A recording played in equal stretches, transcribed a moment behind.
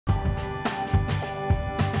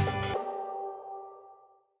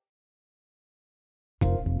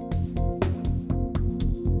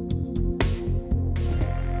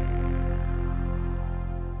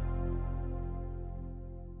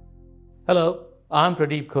Hello, I'm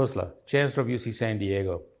Pradeep Khosla, Chancellor of UC San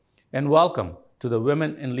Diego, and welcome to the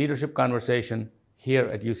Women in Leadership Conversation here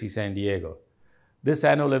at UC San Diego. This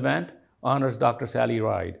annual event honors Dr. Sally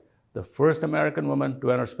Ride, the first American woman to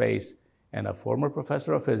enter space and a former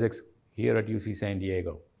professor of physics here at UC San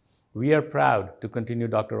Diego. We are proud to continue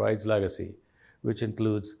Dr. Ride's legacy, which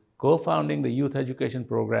includes co-founding the youth education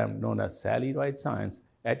program known as Sally Ride Science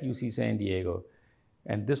at UC San Diego,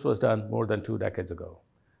 and this was done more than 2 decades ago.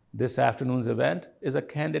 This afternoon's event is a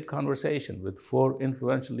candid conversation with 4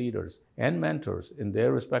 influential leaders and mentors in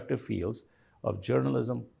their respective fields of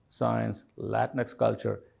journalism, science, Latinx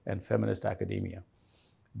culture, and feminist academia.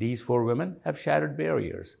 These 4 women have shattered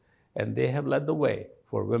barriers, and they have led the way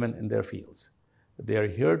for women in their fields. They are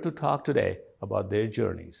here to talk today about their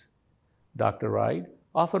journeys. Dr. Ride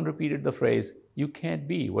often repeated the phrase, "You can't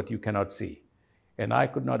be what you cannot see," and I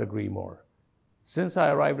could not agree more. Since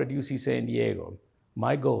I arrived at UC San Diego,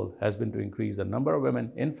 my goal has been to increase the number of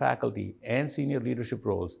women in faculty and senior leadership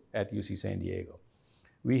roles at UC San Diego.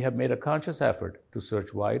 We have made a conscious effort to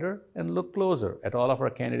search wider and look closer at all of our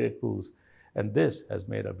candidate pools, and this has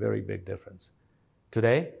made a very big difference.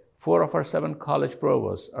 Today, 4 of our 7 college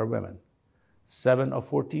provosts are women, 7 of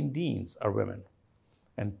 14 deans are women,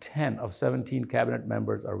 and 10 of 17 cabinet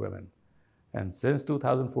members are women. And since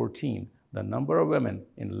 2014, the number of women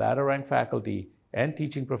in ladder rank faculty and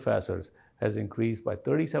teaching professors has increased by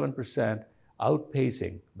 37%,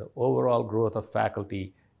 outpacing the overall growth of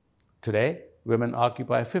faculty. Today, women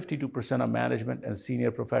occupy 52% of management and senior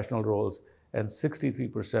professional roles and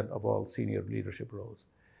 63% of all senior leadership roles.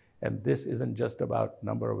 And this isn't just about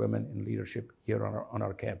number of women in leadership here on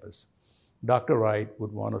our campus. Dr. Ride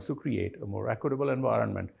would want us to create a more equitable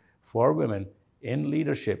environment for women in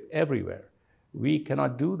leadership everywhere. We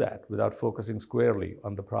cannot do that without focusing squarely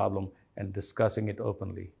on the problem and discussing it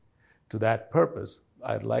openly. To that purpose,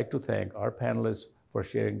 I'd like to thank our panelists for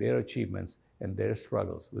sharing their achievements and their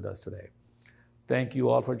struggles with us today. Thank you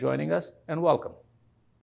all for joining us, and welcome.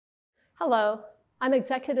 Hello, I'm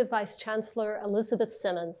Executive Vice Chancellor Elizabeth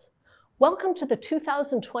Simmons. Welcome to the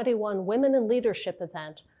 2021 Women in Leadership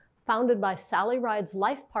event, founded by Sally Ride's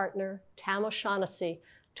life partner, Tam O'Shaughnessy,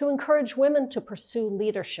 to encourage women to pursue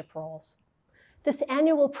leadership roles. This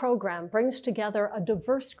annual program brings together a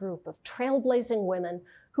diverse group of trailblazing women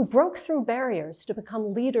who broke through barriers to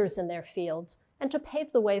become leaders in their fields and to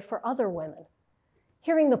pave the way for other women.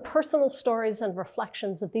 Hearing the personal stories and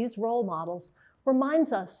reflections of these role models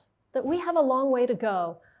reminds us that we have a long way to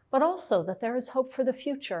go, but also that there is hope for the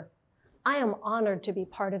future. I am honored to be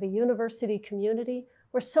part of a university community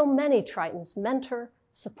where so many Tritons mentor,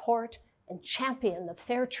 support, and champion the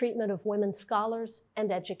fair treatment of women scholars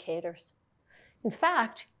and educators. In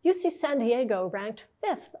fact, UC San Diego ranked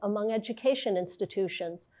 5th among education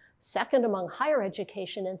institutions, 2nd among higher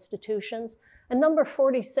education institutions, and number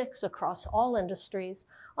 46 across all industries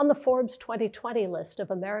on the Forbes 2020 list of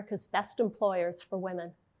America's best employers for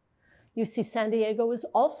women. UC San Diego is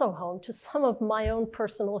also home to some of my own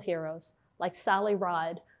personal heroes, like Sally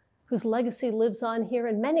Ride, whose legacy lives on here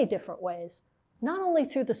in many different ways, not only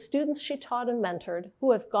through the students she taught and mentored, who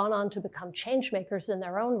have gone on to become changemakers in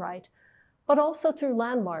their own right, but also through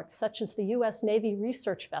landmarks such as the U.S. Navy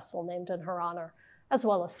research vessel named in her honor, as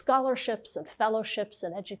well as scholarships and fellowships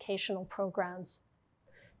and educational programs.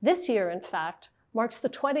 This year, in fact, marks the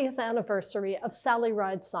 20th anniversary of Sally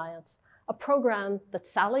Ride Science, a program that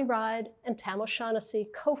Sally Ride and Tam O'Shaughnessy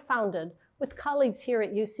co-founded with colleagues here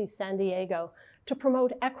at UC San Diego to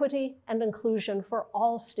promote equity and inclusion for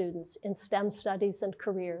all students in STEM studies and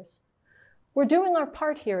careers. We're doing our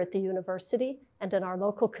part here at the university and in our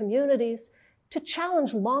local communities to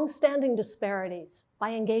challenge long-standing disparities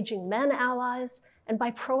by engaging men allies and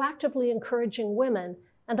by proactively encouraging women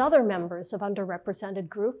and other members of underrepresented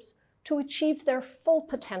groups to achieve their full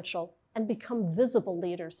potential and become visible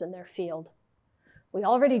leaders in their field. We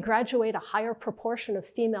already graduate a higher proportion of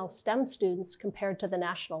female STEM students compared to the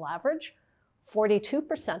national average.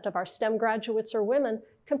 42% of our STEM graduates are women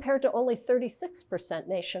compared to only 36%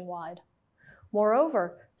 nationwide.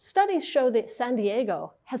 Moreover, studies show that San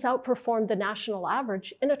Diego has outperformed the national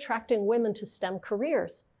average in attracting women to STEM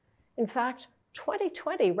careers. In fact,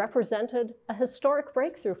 2020 represented a historic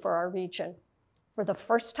breakthrough for our region. For the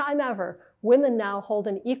first time ever, women now hold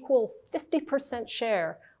an equal 50%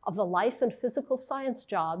 share of the life and physical science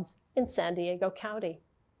jobs in San Diego County.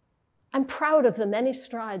 I'm proud of the many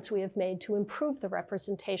strides we have made to improve the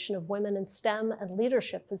representation of women in STEM and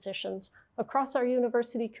leadership positions across our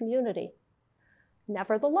university community.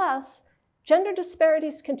 Nevertheless, gender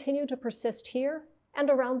disparities continue to persist here and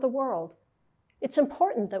around the world. It's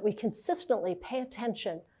important that we consistently pay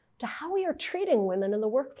attention to how we are treating women in the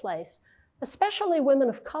workplace especially women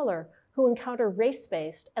of color who encounter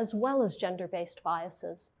race-based as well as gender-based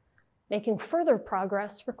biases. Making further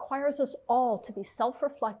progress requires us all to be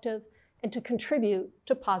self-reflective and to contribute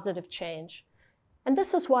to positive change. And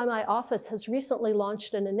this is why my office has recently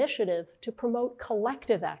launched an initiative to promote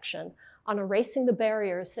collective action on erasing the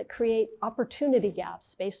barriers that create opportunity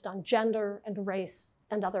gaps based on gender and race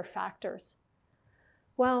and other factors.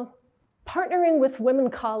 Well, partnering with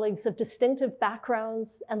women colleagues of distinctive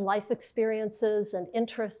backgrounds and life experiences and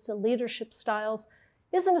interests and leadership styles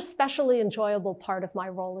is an especially enjoyable part of my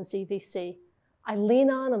role as EVC. I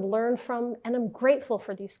lean on and learn from, and am grateful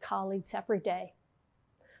for these colleagues every day.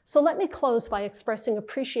 So let me close by expressing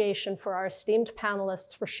appreciation for our esteemed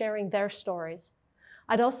panelists for sharing their stories.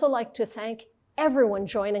 I'd also like to thank everyone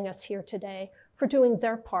joining us here today for doing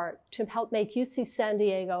their part to help make UC San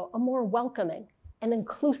Diego a more welcoming and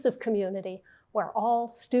inclusive community where all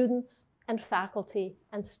students and faculty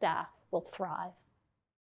and staff will thrive.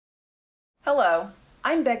 Hello,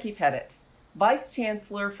 I'm Becky Petitt, Vice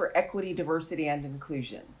Chancellor for Equity, Diversity, and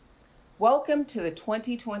Inclusion. Welcome to the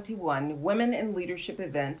 2021 Women in Leadership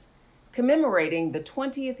event commemorating the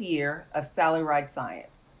 20th year of Sally Ride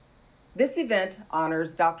Science. This event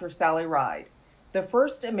honors Dr. Sally Ride, the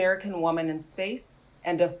first American woman in space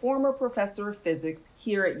and a former professor of physics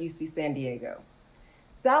here at UC San Diego.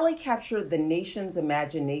 Sally captured the nation's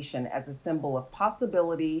imagination as a symbol of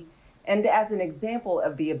possibility and as an example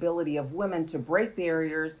of the ability of women to break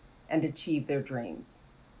barriers and achieve their dreams.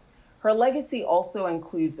 Her legacy also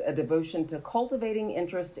includes a devotion to cultivating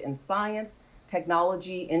interest in science,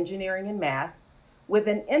 technology, engineering, and math, with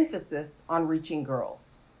an emphasis on reaching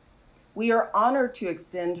girls. We are honored to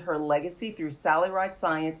extend her legacy through Sally Ride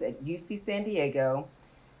Science at UC San Diego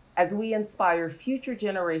as we inspire future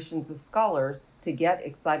generations of scholars to get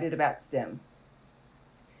excited about STEM.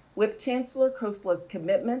 With Chancellor Khosla's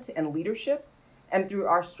commitment and leadership, and through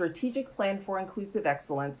our strategic plan for inclusive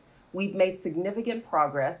excellence, we've made significant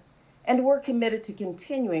progress, and we're committed to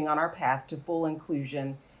continuing on our path to full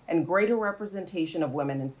inclusion and greater representation of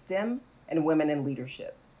women in STEM and women in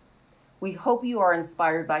leadership. We hope you are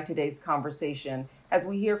inspired by today's conversation as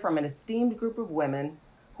we hear from an esteemed group of women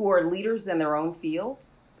who are leaders in their own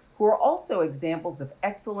fields, who are also examples of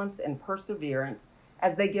excellence and perseverance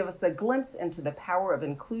as they give us a glimpse into the power of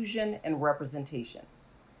inclusion and representation.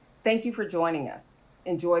 Thank you for joining us.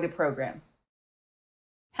 Enjoy the program.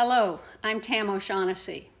 Hello, I'm Tam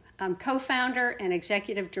O'Shaughnessy. I'm co-founder and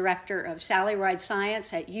executive director of Sally Ride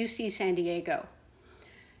Science at UC San Diego.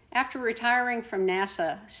 After retiring from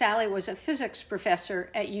NASA, Sally was a physics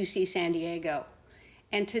professor at UC San Diego,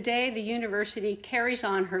 and today the university carries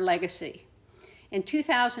on her legacy. In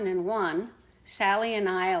 2001, Sally and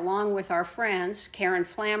I, along with our friends Karen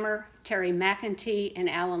Flammer, Terry McEntee, and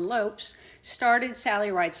Alan Lopes, started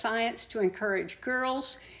Sally Ride Science to encourage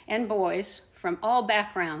girls and boys from all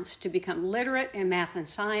backgrounds to become literate in math and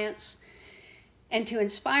science, and to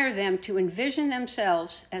inspire them to envision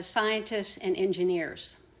themselves as scientists and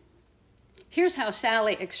engineers. Here's how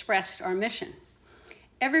Sally expressed our mission.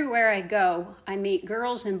 Everywhere I go, I meet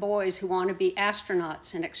girls and boys who want to be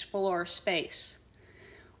astronauts and explore space.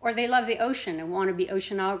 Or they love the ocean and want to be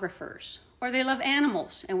oceanographers. Or they love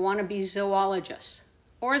animals and want to be zoologists.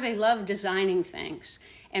 Or they love designing things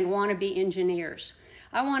and want to be engineers.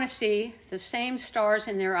 I want to see the same stars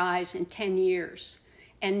in their eyes in 10 years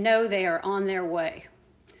and know they are on their way.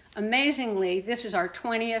 Amazingly, this is our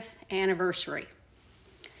 20th anniversary.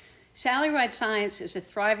 Sally Ride Science is a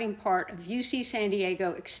thriving part of UC San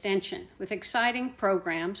Diego Extension with exciting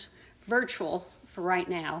programs, virtual for right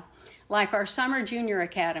now, like our Summer Junior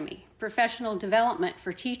Academy, professional development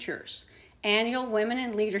for teachers, annual Women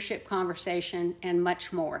in Leadership conversation, and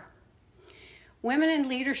much more. Women in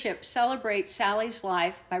Leadership celebrates Sally's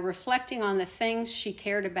life by reflecting on the things she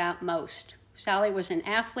cared about most. Sally was an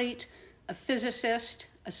athlete, a physicist,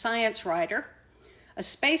 a science writer, a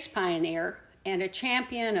space pioneer, and a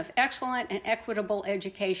champion of excellent and equitable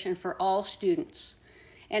education for all students.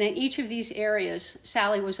 And in each of these areas,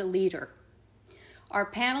 Sally was a leader. Our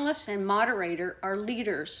panelists and moderator are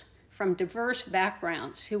leaders from diverse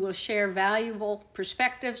backgrounds who will share valuable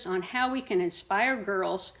perspectives on how we can inspire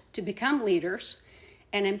girls to become leaders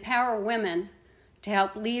and empower women to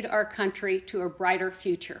help lead our country to a brighter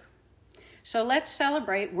future. So let's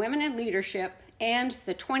celebrate women in leadership and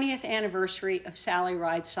the 20th anniversary of Sally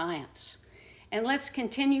Ride Science. And let's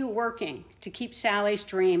continue working to keep Sally's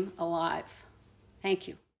dream alive. Thank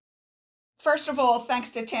you. First of all, thanks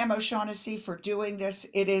to Tam O'Shaughnessy for doing this.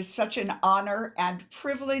 It is such an honor and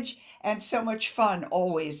privilege and so much fun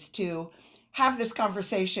always to have this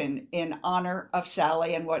conversation in honor of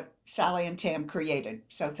Sally and what Sally and Tam created.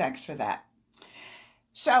 So thanks for that.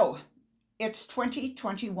 So, it's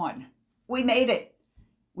 2021. We made it.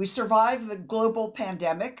 We survived the global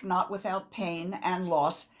pandemic, not without pain and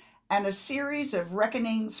loss, and a series of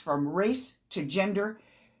reckonings from race to gender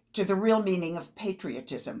to the real meaning of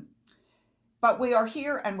patriotism. But we are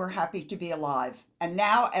here and we're happy to be alive. And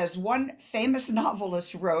now, as one famous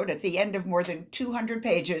novelist wrote at the end of more than 200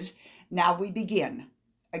 pages, now we begin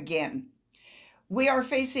again. We are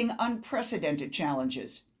facing unprecedented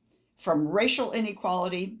challenges, from racial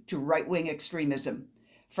inequality to right-wing extremism,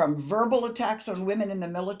 from verbal attacks on women in the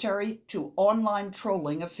military to online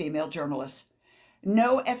trolling of female journalists.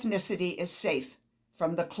 No ethnicity is safe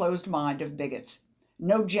from the closed mind of bigots.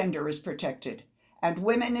 No gender is protected, and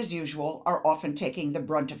women, as usual, are often taking the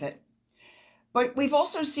brunt of it. But we've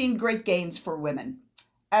also seen great gains for women.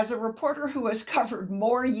 As a reporter who has covered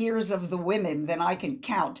more years of the women than I can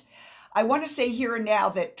count, I want to say here and now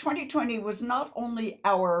that 2020 was not only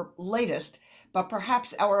our latest, but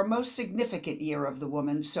perhaps our most significant year of the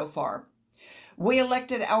woman so far. We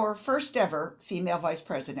elected our first ever female vice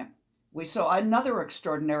president. We saw another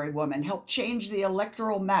extraordinary woman help change the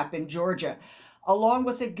electoral map in Georgia, along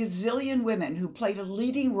with a gazillion women who played a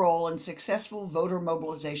leading role in successful voter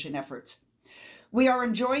mobilization efforts. We are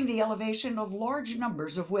enjoying the elevation of large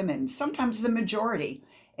numbers of women, sometimes the majority,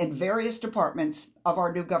 in various departments of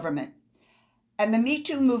our new government. And the Me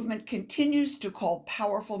Too movement continues to call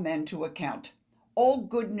powerful men to account. All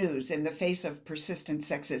good news in the face of persistent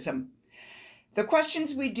sexism. The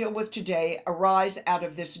questions we deal with today arise out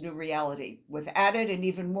of this new reality, with added and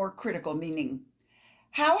even more critical meaning.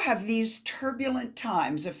 How have these turbulent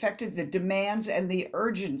times affected the demands and the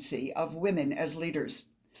urgency of women as leaders?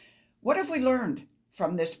 What have we learned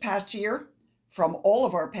from this past year, from all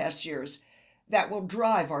of our past years, that will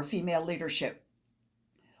drive our female leadership?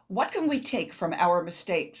 What can we take from our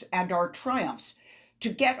mistakes and our triumphs to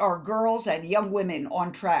get our girls and young women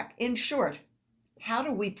on track? In short, how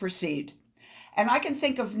do we proceed? And I can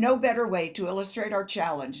think of no better way to illustrate our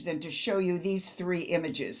challenge than to show you these three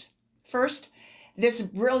images. First, this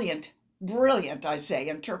brilliant, I say,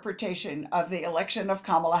 interpretation of the election of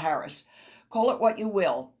Kamala Harris. Call it what you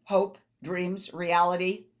will, hope, dreams,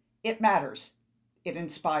 reality. It matters. It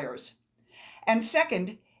inspires. And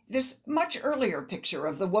second, this much earlier picture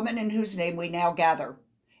of the woman in whose name we now gather.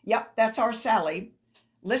 Yep, that's our Sally,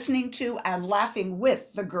 listening to and laughing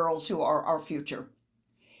with the girls who are our future.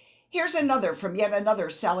 Here's another from yet another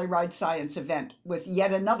Sally Ride Science event with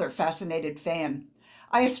yet another fascinated fan.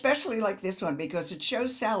 I especially like this one because it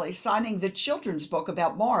shows Sally signing the children's book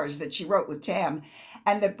about Mars that she wrote with Tam,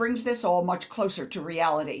 and that brings this all much closer to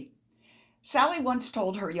reality. Sally once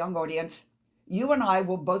told her young audience, "You and I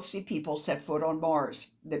will both see people set foot on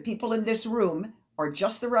Mars. The people in this room are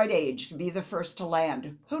just the right age to be the first to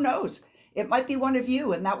land. Who knows? It might be one of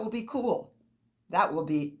you, and that will be cool." That will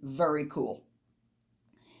be very cool.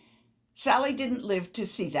 Sally didn't live to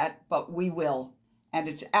see that, but we will. And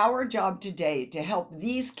it's our job today to help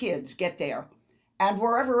these kids get there and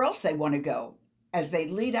wherever else they want to go as they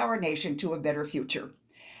lead our nation to a better future.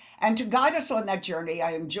 And to guide us on that journey,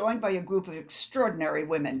 I am joined by a group of extraordinary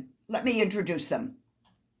women. Let me introduce them.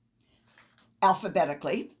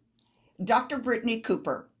 Alphabetically, Dr. Brittney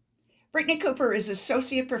Cooper. Brittney Cooper is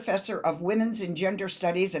Associate Professor of Women's and Gender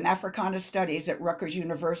Studies and Africana Studies at Rutgers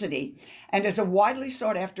University and is a widely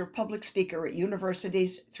sought-after public speaker at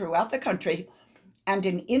universities throughout the country and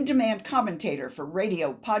an in-demand commentator for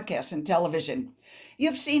radio, podcasts, and television.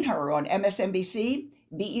 You've seen her on MSNBC,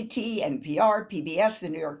 BET, NPR, PBS, The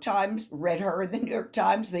New York Times, read her in The New York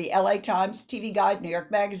Times, The LA Times, TV Guide, New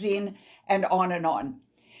York Magazine, and on and on.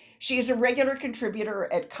 She is a regular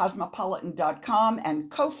contributor at Cosmopolitan.com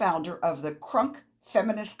and co-founder of the Crunk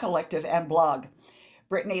Feminist Collective and blog.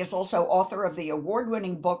 Brittney is also author of the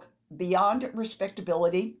award-winning book Beyond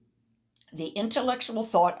Respectability, The Intellectual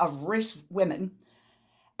Thought of Race Women,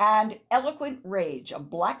 and Eloquent Rage, a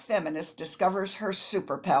Black feminist discovers her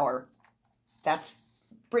superpower. That's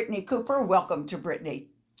Brittney Cooper. Welcome to Brittney.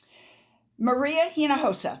 Maria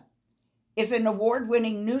Hinojosa is an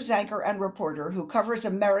award-winning news anchor and reporter who covers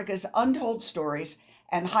America's untold stories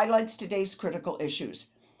and highlights today's critical issues.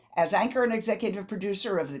 As anchor and executive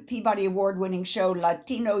producer of the Peabody Award-winning show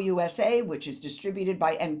Latino USA, which is distributed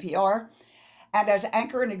by NPR, and as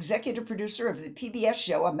anchor and executive producer of the PBS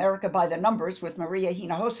show America by the Numbers with Maria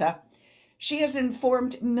Hinojosa, she has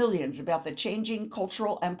informed millions about the changing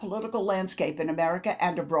cultural and political landscape in America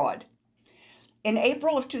and abroad. In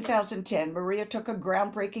April of 2010, Maria took a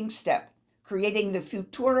groundbreaking step, creating the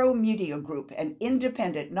Futuro Media Group, an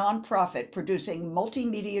independent nonprofit producing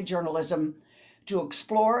multimedia journalism to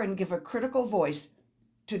explore and give a critical voice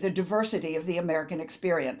to the diversity of the American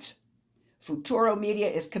experience. Futuro Media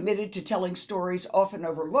is committed to telling stories often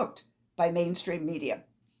overlooked by mainstream media.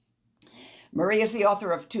 Maria is the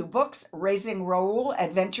author of 2 books, Raising Raoul,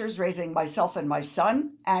 Adventures Raising Myself and My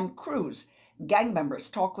Son, and Cruise, Gang Members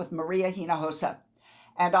Talk with Maria Hinojosa.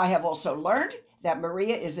 And I have also learned that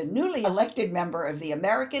Maria is a newly elected member of the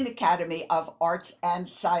American Academy of Arts and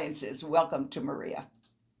Sciences. Welcome to Maria.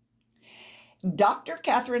 Dr.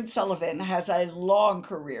 Kathy Sullivan has a long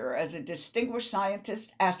career as a distinguished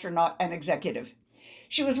scientist, astronaut, and executive.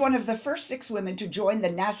 She was one of the first 6 women to join the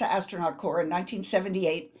NASA Astronaut Corps in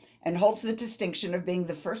 1978 and holds the distinction of being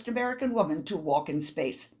the first American woman to walk in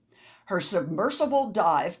space. Her submersible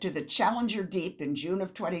dive to the Challenger Deep in June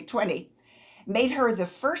of 2020 made her the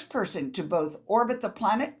first person to both orbit the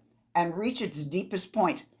planet and reach its deepest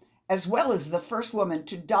point, as well as the first woman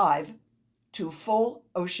to dive to full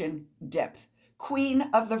ocean depth. Queen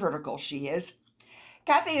of the vertical, she is.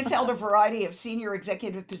 Kathy has held a variety of senior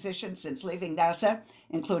executive positions since leaving NASA,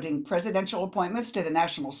 including presidential appointments to the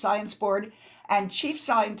National Science Board and Chief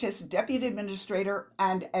Scientist, Deputy Administrator,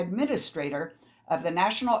 and Administrator of the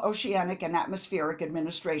National Oceanic and Atmospheric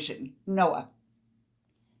Administration, NOAA.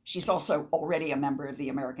 She's also already a member of the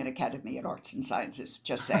American Academy of Arts and Sciences,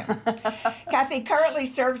 just saying. Kathy currently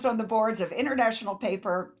serves on the boards of International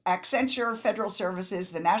Paper, Accenture Federal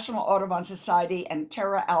Services, the National Audubon Society, and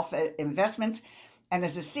Terra Alpha Investments, and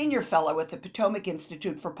is a senior fellow at the Potomac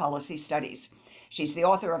Institute for Policy Studies. She's the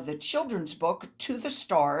author of the children's book, To the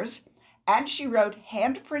Stars, and she wrote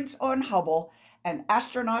Handprints on Hubble, an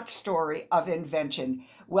astronaut story of invention.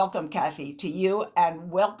 Welcome, Kathy, to you, and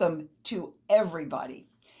welcome to everybody.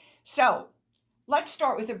 So let's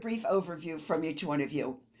start with a brief overview from each one of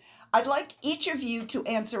you. I'd like each of you to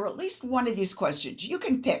answer at least one of these questions. You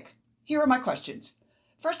can pick. Here are my questions.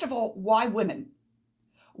 First of all, why women?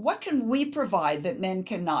 What can we provide that men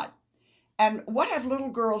cannot? And what have little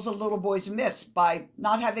girls and little boys missed by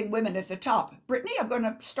not having women at the top? Brittney, I'm going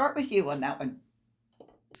to start with you on that one.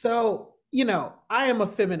 So, I am a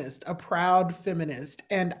feminist, a proud feminist,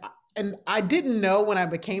 and I didn't know when I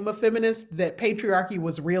became a feminist that patriarchy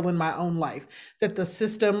was real in my own life, that the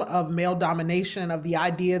system of male domination, of the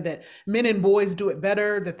idea that men and boys do it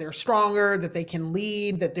better, that they're stronger, that they can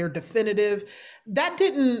lead, that they're definitive, that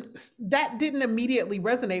didn't immediately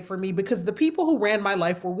resonate for me because the people who ran my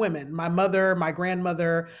life were women. My mother, my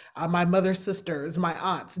grandmother, my mother's sisters, my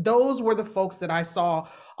aunts. Those were the folks that I saw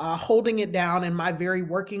holding it down in my very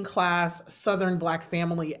working class Southern Black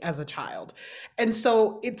family as a child. And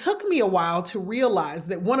so it took me a while to realize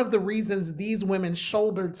that one of the reasons these women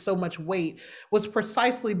shouldered so much weight was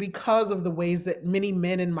precisely because of the ways that many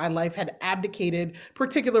men in my life had abdicated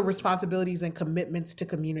particular responsibilities and commitments to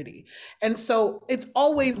community. And so it's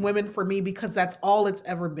always women for me because that's all it's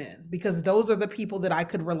ever been, because those are the people that I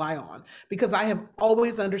could rely on, because I have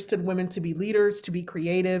always understood women to be leaders, to be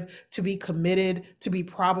creative, to be committed, to be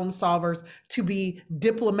problem solvers, to be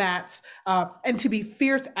diplomats, and to be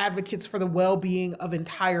fierce advocates for the well-being of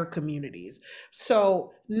entire communities.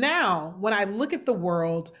 So now, when I look at the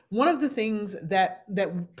world, one of the things that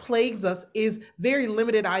plagues us is very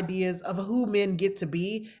limited ideas of who men get to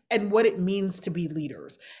be and what it means to be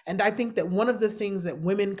leaders. And I think that one of the things that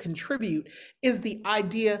women contribute is the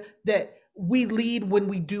idea that we lead when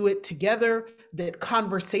we do it together, that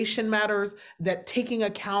conversation matters, that taking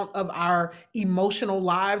account of our emotional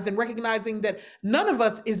lives and recognizing that none of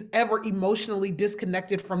us is ever emotionally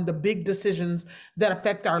disconnected from the big decisions that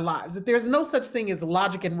affect our lives, that there's no such thing as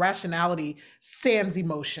logic and rationality sans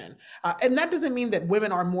emotion. And that doesn't mean that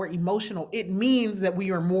women are more emotional. It means that we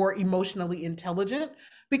are more emotionally intelligent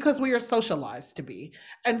because we are socialized to be.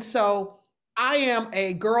 And so I am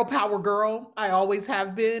a girl power girl. I always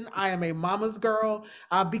have been. I am a mama's girl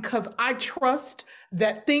because I trust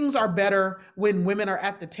that things are better when women are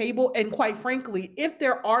at the table. And quite frankly, if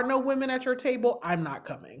there are no women at your table, I'm not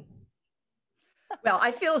coming. Well,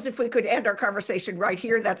 I feel as if we could end our conversation right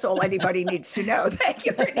here. That's all anybody needs to know. Thank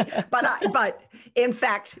you, Brittney. But in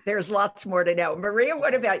fact, there's lots more to know. Maria,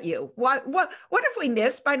 what about you? What have we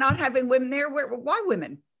missed by not having women there? Why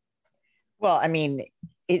women? Well, I mean,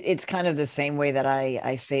 it's kind of the same way that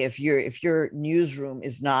I say, if your newsroom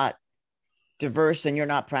is not diverse, then you're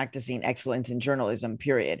not practicing excellence in journalism,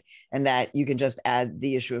 period. And that you can just add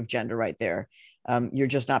the issue of gender right there. You're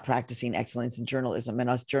just not practicing excellence in journalism. And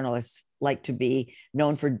us journalists like to be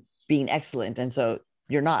known for being excellent. And so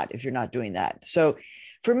you're not, if you're not doing that. So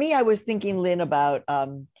for me, I was thinking, Lynn, about,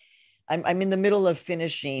 I'm in the middle of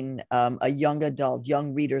finishing a young adult,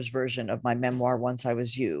 young reader's version of my memoir, Once I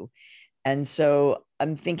Was You. And so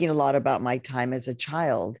I'm thinking a lot about my time as a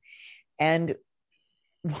child. And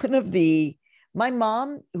one of the My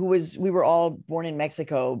mom, we were all born in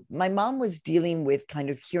Mexico. My mom was dealing with kind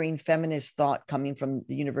of hearing feminist thought coming from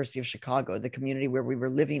the University of Chicago, the community where we were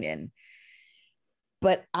living in.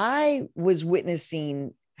 But I was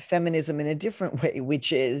witnessing feminism in a different way,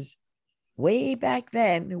 which is way back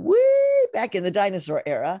then, way back in the dinosaur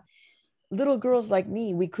era, little girls like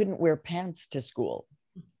me, we couldn't wear pants to school.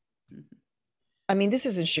 I mean, this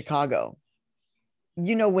is in Chicago.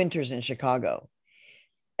 You know, winters in Chicago.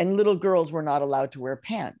 And little girls were not allowed to wear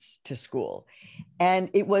pants to school. And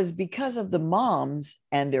it was because of the moms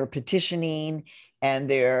and their petitioning and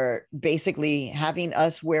their basically having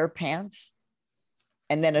us wear pants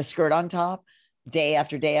and then a skirt on top day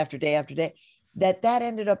after day after day after day, that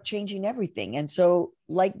ended up changing everything. And so,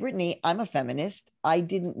 like Brittney, I'm a feminist. I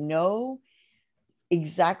didn't know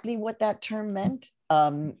exactly what that term meant,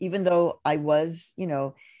 even though I was,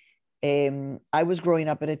 I was growing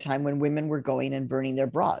up at a time when women were going and burning their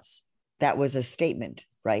bras. That was a statement,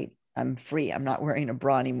 right? I'm free. I'm not wearing a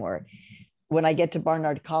bra anymore. When I get to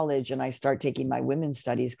Barnard College and I start taking my women's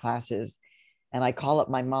studies classes, and I call up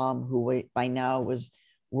my mom, who by now was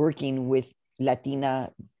working with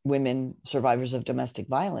Latina women survivors of domestic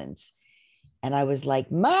violence. And I was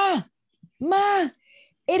like, Ma,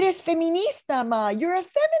 eres feminista, Ma. You're a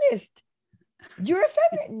feminist. You're a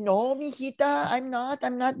feminist. No, mijita, I'm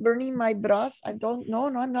not burning my bras. I'm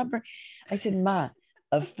not burning. I said, Ma,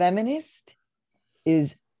 a feminist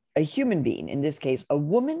is a human being, in this case, a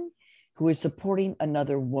woman who is supporting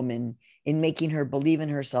another woman in making her believe in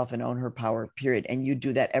herself and own her power, period. And you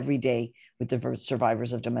do that every day with the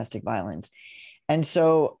survivors of domestic violence. And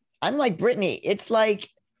so I'm like Brittney. It's like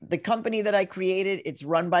the company that I created, it's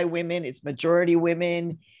run by women, it's majority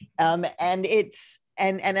women. And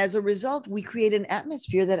as a result, we create an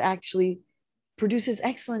atmosphere that actually produces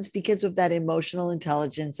excellence because of that emotional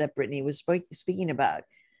intelligence that Brittney was speaking about.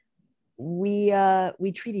 We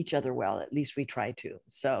treat each other well, at least we try to.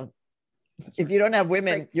 So if you don't have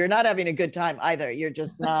women, you're not having a good time either. You're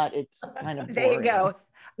just not, it's kind of boring. There you go.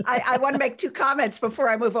 I want to make two comments before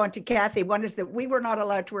I move on to Kathy. One is that we were not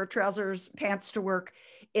allowed to wear trousers, pants to work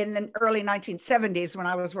in the early 1970s when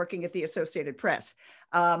I was working at the Associated Press.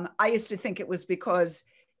 I used to think it was because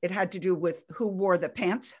it had to do with who wore the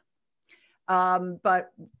pants,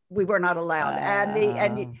 but we were not allowed.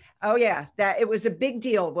 That it was a big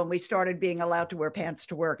deal when we started being allowed to wear pants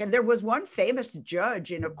to work. And there was one famous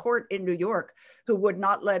judge in a court in New York who would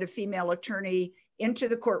not let a female attorney into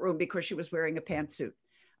the courtroom because she was wearing a pantsuit.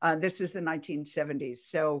 This is the 1970s.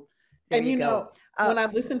 So, and you know, when I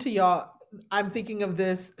listen to y'all, I'm thinking of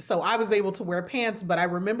this. So I was able to wear pants, but I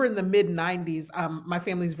remember in the mid 90s, my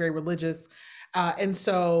family's very religious. And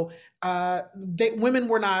so women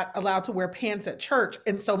were not allowed to wear pants at church.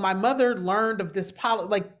 And so my mother learned of this policy,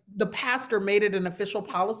 like the pastor made it an official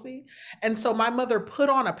policy. And so my mother put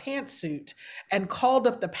on a pantsuit and called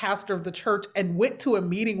up the pastor of the church and went to a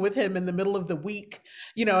meeting with him in the middle of the week,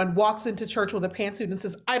 and walks into church with a pantsuit and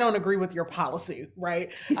says, I don't agree with your policy,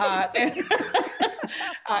 right?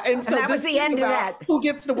 And so that was the end of that. Who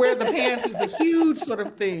gets to wear the pants is a huge sort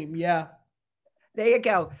of theme. Yeah. There you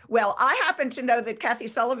go. Well, I happen to know that Kathy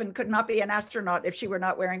Sullivan could not be an astronaut if she were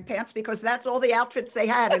not wearing pants, because that's all the outfits they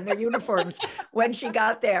had in their uniforms when she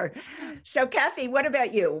got there. So Kathy, what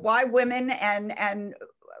about you? Why women? And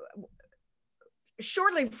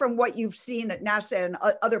surely from what you've seen at NASA and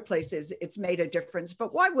other places, it's made a difference,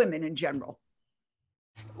 but why women in general?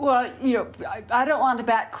 Well, I don't want to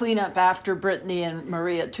back cleanup after Brittney and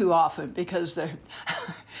Maria too often, because they're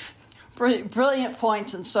brilliant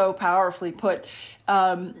points and so powerfully put.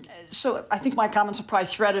 So I think my comments will probably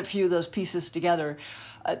thread a few of those pieces together.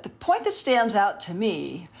 The point that stands out to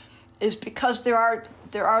me is because there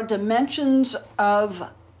are dimensions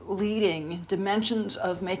of leading, dimensions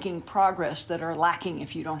of making progress that are lacking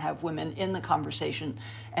if you don't have women in the conversation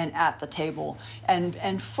and at the table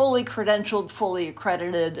and fully credentialed, fully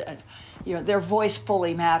accredited, and, their voice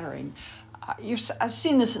fully mattering. I've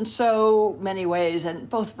seen this in so many ways, and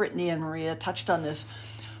both Brittney and Maria touched on this.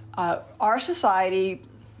 Our society,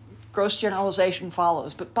 gross generalization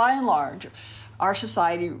follows, but by and large, our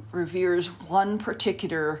society reveres one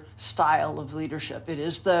particular style of leadership. It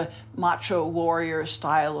is the macho warrior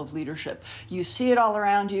style of leadership. You see it all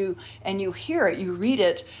around you, and you hear it, you read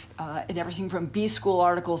it in everything from B-school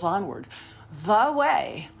articles onward. The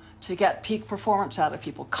way to get peak performance out of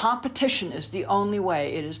people. Competition is the only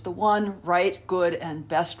way. It is the one right, good, and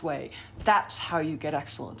best way. That's how you get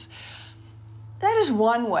excellence. That is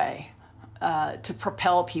one way to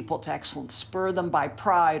propel people to excellence, spur them by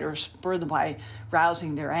pride or spur them by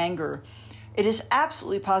rousing their anger. It is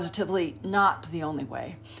absolutely positively not the only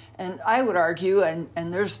way. And I would argue, and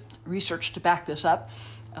there's research to back this up.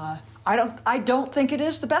 I don't think it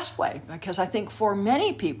is the best way, because I think for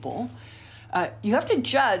many people, you have to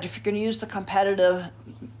judge, if you're going to use the competitive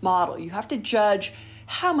model, you have to judge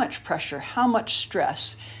how much pressure, how much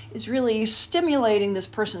stress is really stimulating this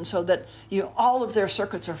person so that all of their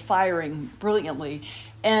circuits are firing brilliantly,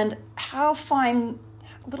 and how fine,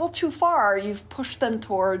 a little too far, you've pushed them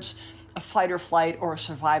towards a fight or flight or a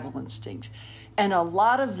survival instinct. And a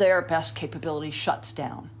lot of their best capability shuts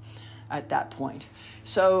down at that point.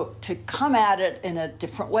 So to come at it in a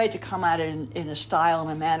different way, to come at it in a style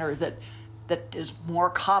and a manner that is more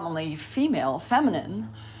commonly female, feminine,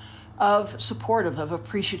 of supportive, of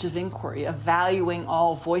appreciative inquiry, of valuing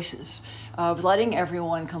all voices, of letting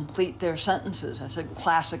everyone complete their sentences. That's a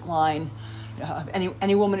classic line.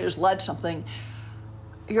 Any woman who's led something,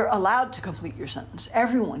 you're allowed to complete your sentence.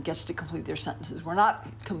 Everyone gets to complete their sentences. We're not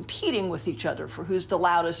competing with each other for who's the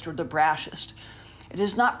loudest or the brashest. It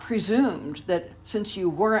is not presumed that since you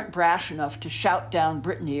weren't brash enough to shout down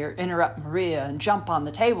Brittney or interrupt Maria and jump on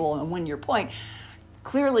the table and win your point,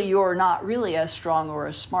 clearly you're not really as strong or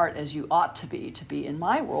as smart as you ought to be in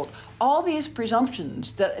my world. All these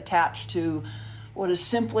presumptions that attach to what is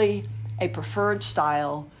simply a preferred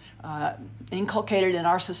style, inculcated in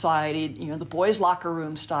our society, the boys' locker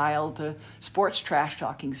room style, the sports trash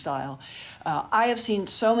talking style. I have seen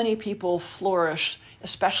so many people flourish,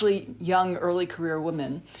 especially young early career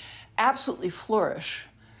women, absolutely flourish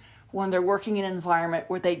when they're working in an environment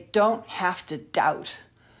where they don't have to doubt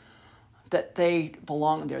that they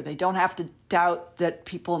belong there. They don't have to doubt that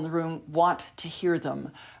people in the room want to hear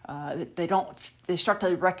them. They start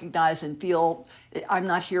to recognize and feel, I'm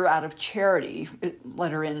not here out of charity.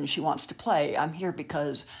 Let her in, she wants to play. I'm here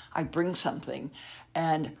because I bring something.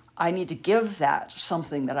 And I need to give that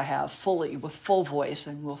something that I have fully, with full voice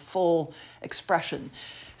and with full expression.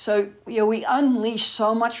 So, we unleash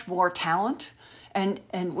so much more talent, and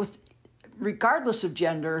with, regardless of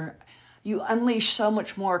gender, you unleash so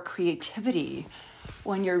much more creativity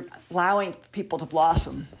when you're allowing people to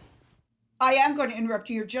blossom. I am going to interrupt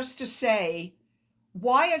you here just to say,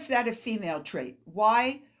 why is that a female trait?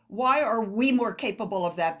 Why are we more capable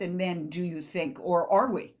of that than men, do you think, or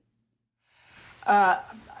are we?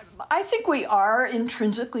 I think we are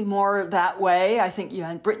intrinsically more that way. I think,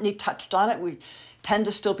 and Brittney touched on it, we tend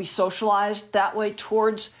to still be socialized that way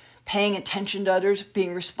towards paying attention to others,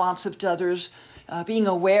 being responsive to others, being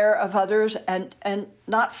aware of others, and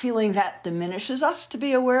not feeling that diminishes us to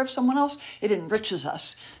be aware of someone else. It enriches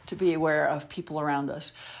us to be aware of people around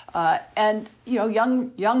us. And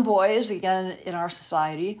young boys, again, in our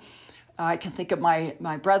society, I can think of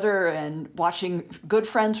my brother and watching good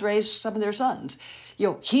friends raise some of their sons.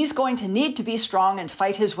 He's going to need to be strong and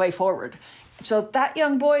fight his way forward. So that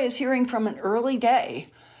young boy is hearing from an early day,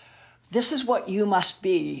 this is what you must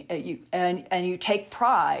be, and you take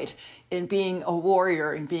pride in being a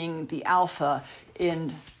warrior, in being the alpha,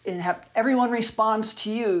 in have everyone responds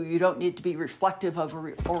to you. You don't need to be reflective of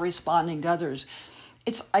or responding to others.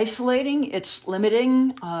 It's isolating. It's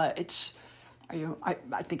limiting. I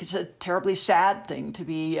think it's a terribly sad thing to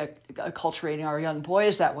be acculturating our young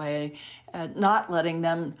boys that way, and not letting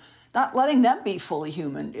them be fully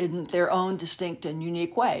human in their own distinct and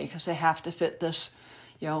unique way, because they have to fit this,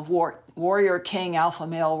 warrior king alpha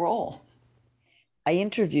male role. I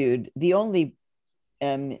interviewed the only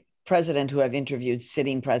president who I've interviewed,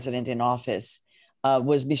 sitting president in office,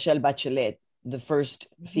 was Michelle Bachelet, the first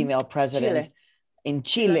female president in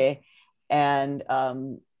Chile, and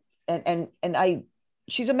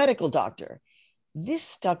she's a medical doctor. This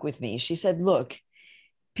stuck with me. She said, "Look,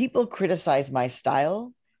 people criticize my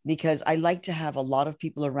style because I like to have a lot of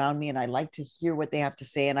people around me, and I like to hear what they have to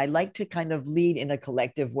say, and I like to kind of lead in a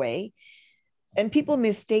collective way. And people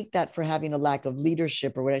mistake that for having a lack of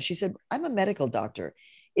leadership or whatever." She said, "I'm a medical doctor.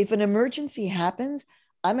 If an emergency happens,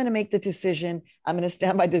 I'm going to make the decision. I'm going to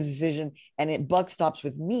stand by the decision, and it buck stops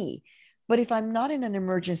with me. But if I'm not in an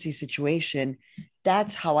emergency situation,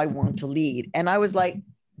 that's how I want to lead." And I was like,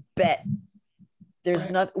 bet.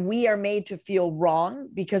 There's not, we are made to feel wrong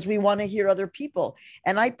because we want to hear other people.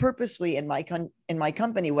 And I purposely, in my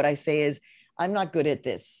company, what I say is, I'm not good at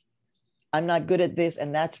this. I'm not good at this.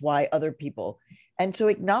 And that's why other people. And so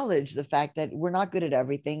acknowledge the fact that we're not good at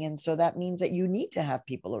everything. And so that means that you need to have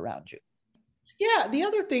people around you. Yeah, the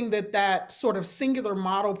other thing that that sort of singular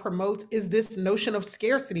model promotes is this notion of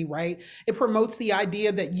scarcity, right? It promotes the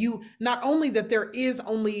idea that you, not only that there is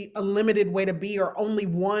only a limited way to be or only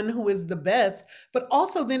one who is the best, but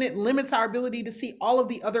also then it limits our ability to see all of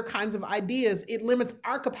the other kinds of ideas. It limits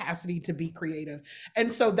our capacity to be creative.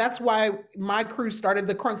 And so that's why my crew started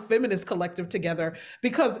the Crunk Feminist Collective together,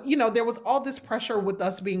 because, you know, there was all this pressure with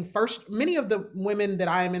us being first. Many of the women that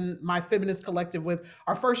I am in my feminist collective with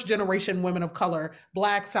are first generation women of color,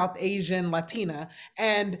 Black, South Asian, Latina,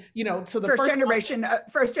 and you know, to the first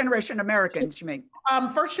generation Americans, you mean?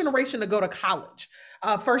 First generation to go to college.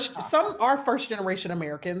 Some are first generation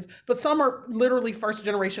Americans, but some are literally first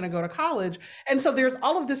generation to go to college. And so there's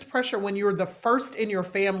all of this pressure when you're the first in your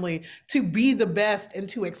family to be the best and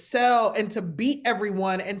to excel and to beat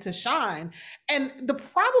everyone and to shine. And the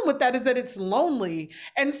problem with that is that it's lonely.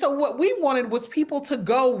 And so what we wanted was people to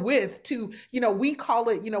go with, to, you know, we call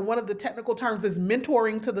it, you know, one of the technical terms is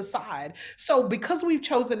mentoring to the side. So because we've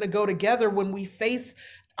chosen to go together when we face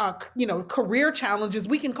you know, career challenges,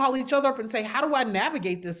 we can call each other up and say, how do I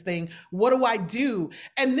navigate this thing? What do I do?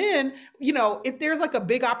 And then, you know, if there's like a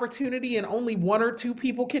big opportunity and only one or two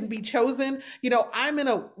people can be chosen, you know, I'm in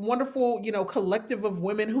a wonderful, you know, collective of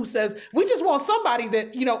women who says, we just want somebody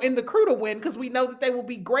that, you know, in the crew to win, because we know that they will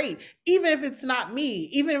be great, even if it's not me,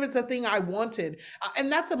 even if it's a thing I wanted.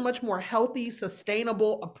 And that's a much more healthy,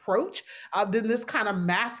 sustainable approach than this kind of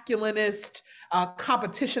masculinist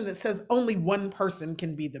competition that says only one person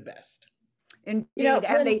can be the best. Indeed. You know,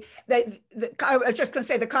 and I was just going to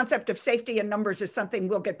say the concept of safety in numbers is something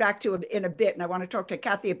we'll get back to in a bit. And I want to talk to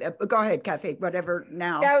Kathy. Go ahead, Kathy, whatever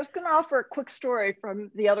now. Yeah, I was going to offer a quick story from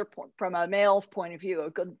the other point, from a male's point of view. A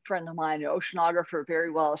good friend of mine, an oceanographer, very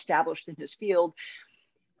well established in his field,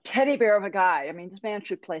 teddy bear of a guy. I mean, this man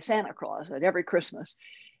should play Santa Claus at every Christmas.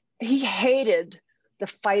 He hated the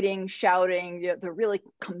fighting, shouting, the really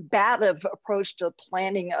combative approach to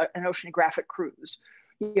planning an oceanographic cruise,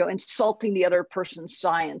 you know, insulting the other person's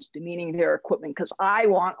science, demeaning their equipment, because I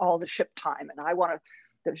want all the ship time and I want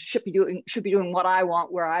the ship should be doing what I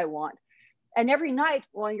want, where I want. And every night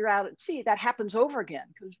while you're out at sea, that happens over again,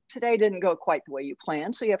 because today didn't go quite the way you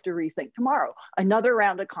planned, so you have to rethink tomorrow. Another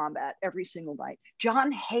round of combat every single night.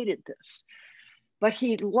 John hated this. But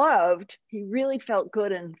he really felt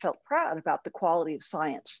good and felt proud about the quality of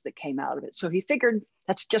science that came out of it. So he figured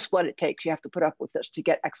that's just what it takes. You have to put up with this to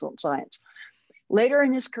get excellent science. Later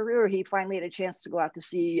in his career, he finally had a chance to go out to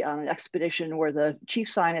sea on an expedition where the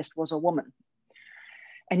chief scientist was a woman.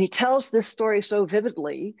 And he tells this story so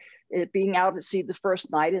vividly, it being out at sea the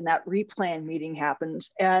first night, and that replan meeting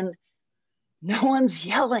happens, and no one's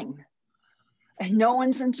yelling and no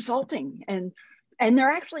one's insulting. And they're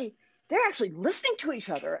actually listening to each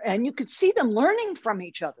other, and you could see them learning from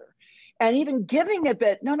each other and even giving a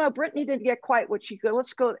bit. No, Brittney didn't get quite what she could.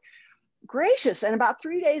 Let's go. Gracious. And about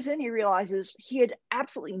 3 days in, he realizes he had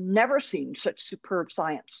absolutely never seen such superb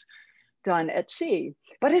science done at sea.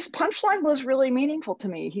 But his punchline was really meaningful to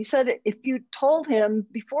me. He said, if you told him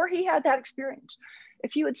before he had that experience,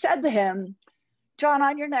 if you had said to him, John,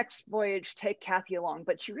 on your next voyage, take Kathy along,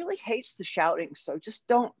 but she really hates the shouting, so just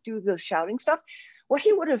don't do the shouting stuff. What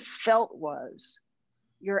he would have felt was,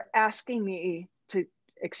 you're asking me to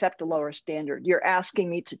accept a lower standard. You're asking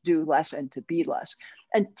me to do less and to be less.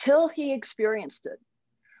 Until he experienced it,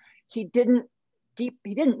 he didn't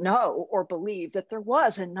know or believe that there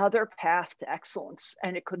was another path to excellence,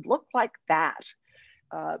 and it could look like that.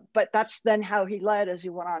 But that's then how he led as he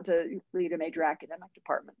went on to lead a major academic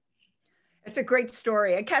department. It's a great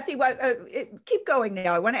story. And Kathy, keep going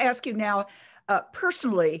now. I want to ask you now,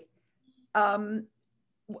 personally,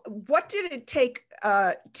 what did it take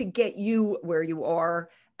to get you where you are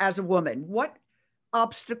as a woman? What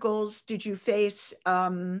obstacles did you face?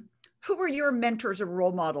 Who were your mentors or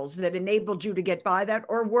role models that enabled you to get by that?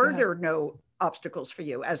 Or were there no obstacles for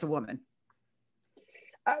you as a woman?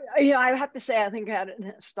 I have to say, I think I had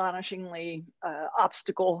an astonishingly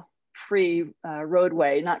obstacle-free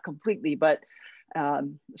roadway, not completely, but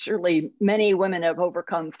certainly many women have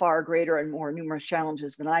overcome far greater and more numerous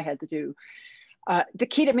challenges than I had to do. The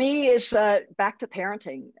key to me is back to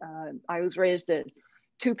parenting. I was raised to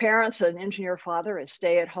two parents, an engineer father, a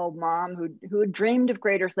stay-at-home mom who had dreamed of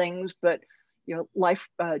greater things, but life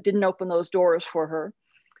didn't open those doors for her.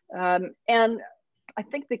 And I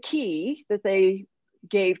think the key that they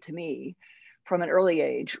gave to me from an early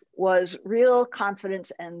age was real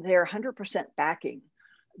confidence and their 100% backing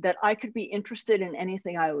that I could be interested in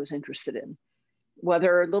anything I was interested in,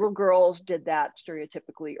 whether little girls did that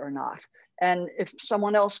stereotypically or not. And if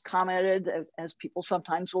someone else commented, as people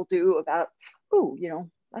sometimes will do, about, oh,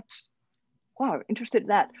 that's, wow, interested in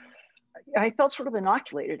that, I felt sort of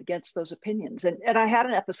inoculated against those opinions. And I had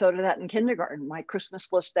an episode of that in kindergarten. My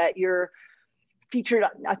Christmas list that year featured,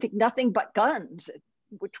 I think, nothing but guns,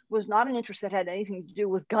 which was not an interest that had anything to do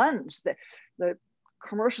with guns. The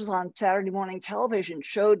commercials on Saturday morning television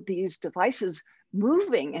showed these devices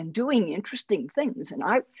moving and doing interesting things. And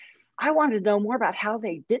I wanted to know more about how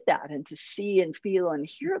they did that and to see and feel and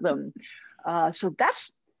hear them. So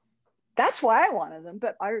that's why I wanted them.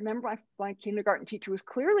 But I remember my kindergarten teacher was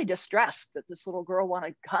clearly distressed that this little girl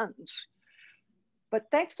wanted guns. But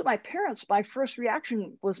thanks to my parents, my first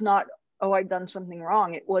reaction was not, oh, I've done something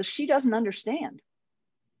wrong. It was, she doesn't understand.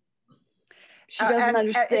 She doesn't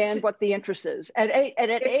understand what the interest is. At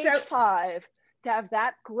age 5, to have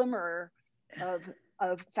that glimmer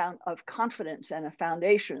of confidence and a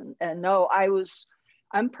foundation, and no,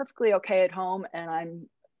 I'm perfectly okay at home, and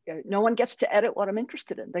no one gets to edit what I'm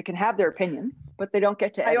interested in. They can have their opinion, but they don't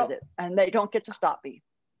get to edit it, and they don't get to stop me.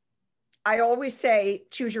 I always say,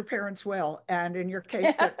 choose your parents well. And in your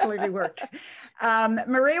case, that clearly worked.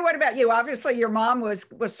 Maria, what about you? Obviously, your mom was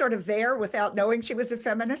sort of there without knowing she was a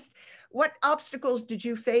feminist. What obstacles did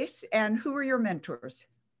you face, and who were your mentors?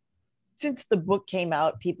 Since the book came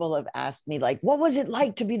out, people have asked me, like, what was it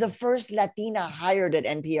like to be the first Latina hired at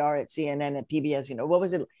NPR, at CNN, at PBS? What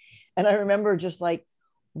was it? And I remember just like,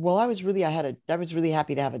 well, I was really happy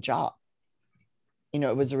to have a job.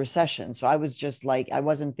 It was a recession. So I was just like, I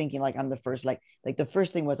wasn't thinking like I'm the first, like the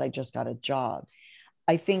first thing was I just got a job.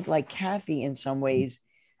 I think like Kathy, in some ways,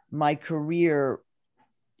 my career,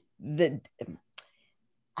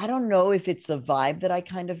 I don't know if it's the vibe that I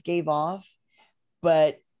kind of gave off,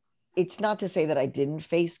 but it's not to say that I didn't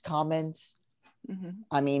face comments. Mm-hmm.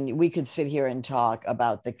 I mean, we could sit here and talk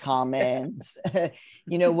about the comments,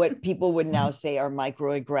 what people would now say are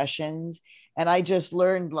microaggressions. And I just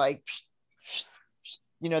learned like,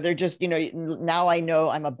 they're just, now I know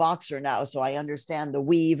I'm a boxer now. So I understand the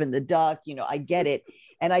weave and the duck, I get it.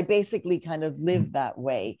 And I basically kind of live that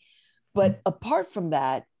way. But apart from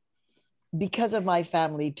that, because of my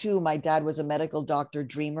family too, my dad was a medical doctor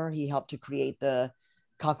dreamer. He helped to create the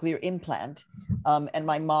cochlear implant. And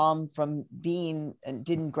my mom, from being, and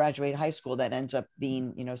didn't graduate high school, that ends up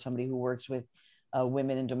being, somebody who works with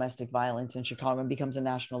women in domestic violence in Chicago and becomes a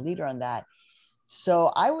national leader on that.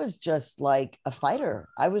 So I was just like a fighter.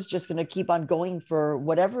 I was just going to keep on going for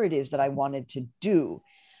whatever it is that I wanted to do.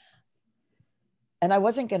 And I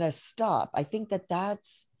wasn't going to stop. I think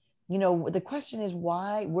that's, the question is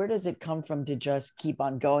why, where does it come from to just keep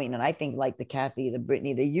on going? And I think like the Kathy, the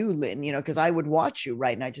Brittney, the you, Lynn, because I would watch you,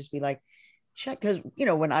 right? And I'd just be like, check, because,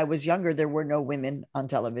 when I was younger, there were no women on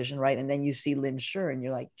television, right? And then you see Lynn Sherr and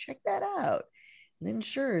you're like, check that out. Lynn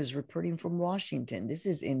Sherr is reporting from Washington. This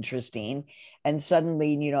is interesting. And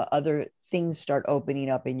suddenly, other things start opening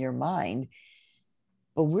up in your mind.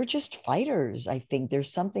 But we're just fighters. I think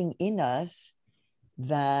there's something in us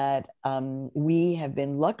that we have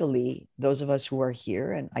been, luckily, those of us who are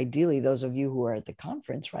here, and ideally those of you who are at the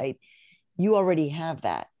conference, right? You already have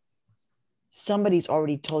that. Somebody's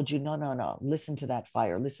already told you, no, listen to that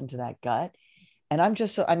fire, listen to that gut. And I'm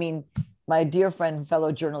just my dear friend,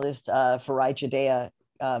 fellow journalist, Farai Judea,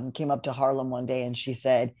 came up to Harlem one day and she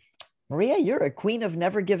said, Maria, you're a queen of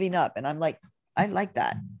never giving up. And I'm like, I like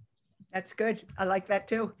that. That's good. I like that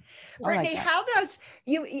too. Brittney, how does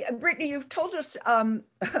Brittney, you've told us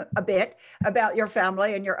a bit about your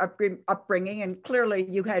family and your upbringing, and clearly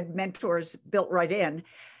you had mentors built right in.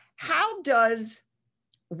 How does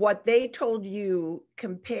what they told you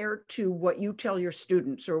compare to what you tell your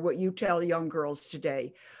students or what you tell young girls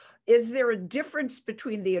today? Is there a difference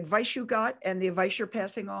between the advice you got and the advice you're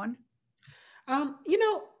passing on?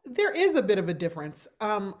 There is a bit of a difference.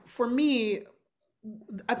 For me,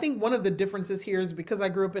 I think one of the differences here is because I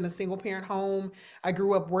grew up in a single parent home, I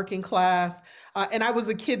grew up working class, and I was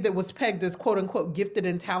a kid that was pegged as quote unquote gifted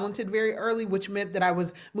and talented very early, which meant that I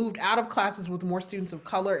was moved out of classes with more students of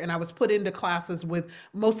color and I was put into classes with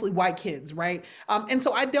mostly white kids, right? And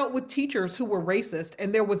so I dealt with teachers who were racist,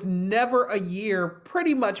 and there was never a year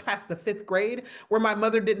pretty much past the 5th grade where my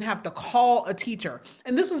mother didn't have to call a teacher.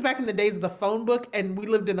 And this was back in the days of the phone book, and we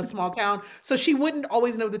lived in a small town, so she wouldn't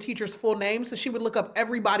always know the teacher's full name, so she would look up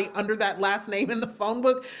everybody under that last name in the phone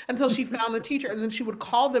book until she found the teacher, and then she would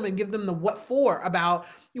call them and give them the what for about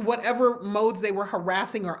whatever modes they were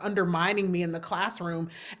harassing or undermining me in the classroom.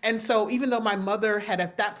 And so even though my mother had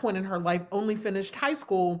at that point in her life only finished high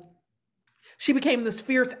school, she became this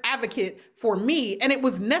fierce advocate for me, and it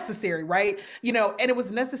was necessary, right? And it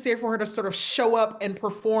was necessary for her to sort of show up and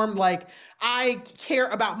perform like I care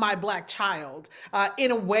about my Black child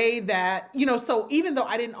in a way that, you know, so even though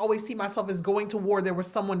I didn't always see myself as going to war, there was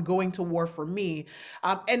someone going to war for me.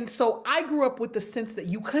 And so I grew up with the sense that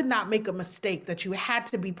you could not make a mistake, that you had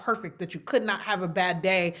to be perfect, that you could not have a bad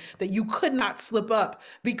day, that you could not slip up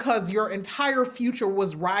because your entire future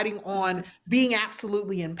was riding on being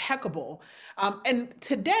absolutely impeccable. And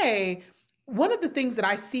today, one of the things that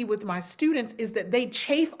I see with my students is that they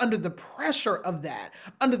chafe under the pressure of that,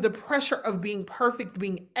 under the pressure of being perfect,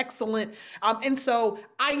 being excellent. And so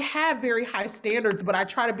I have very high standards, but I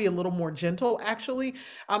try to be a little more gentle, actually.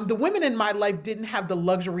 The women in my life didn't have the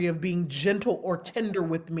luxury of being gentle or tender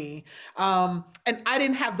with me. And I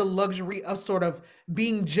didn't have the luxury of sort of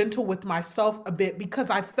being gentle with myself a bit because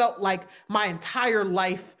I felt like my entire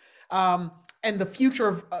life and the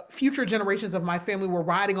future generations of my family were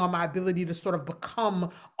riding on my ability to sort of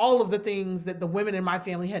become all of the things that the women in my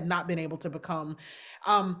family had not been able to become.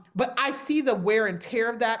 But I see the wear and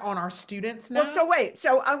tear of that on our students now. Well, so wait,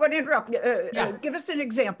 so I'm going to interrupt. Give us an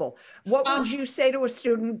example. What would you say to a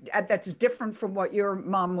student that's different from what your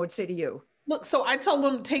mom would say to you? Look, so I tell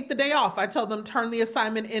them, take the day off. I tell them, turn the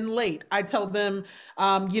assignment in late. I tell them,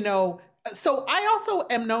 so I also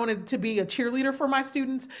am known to be a cheerleader for my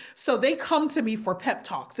students. So they come to me for pep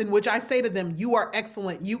talks in which I say to them, you are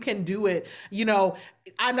excellent. You can do it. You know,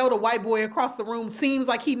 I know the white boy across the room seems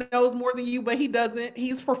like he knows more than you, but he doesn't.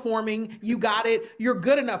 He's performing. You got it. You're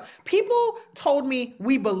good enough. People told me,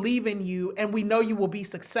 we believe in you and we know you will be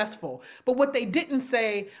successful. But what they didn't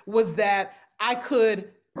say was that I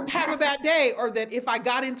could have a bad day, or that if I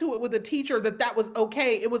got into it with a teacher, that was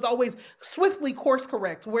okay. It was always swiftly course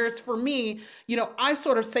correct. Whereas for me, you know, I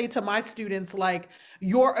sort of say to my students, like,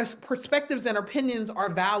 your perspectives and opinions are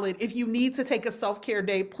valid. If you need to take a self-care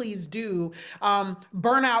day, please do.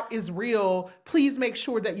 Burnout is real. Please make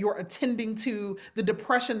sure that you're attending to the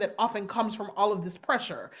depression that often comes from all of this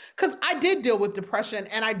pressure. Because I did deal with depression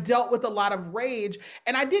and I dealt with a lot of rage.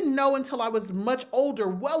 And I didn't know until I was much older,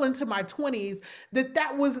 well into my 20s,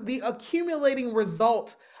 that was the accumulating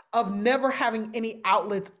result of never having any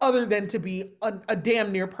outlets other than to be a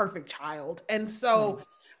damn near perfect child. And so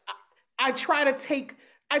I try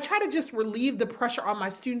to just relieve the pressure on my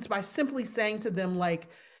students by simply saying to them, like,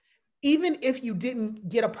 even if you didn't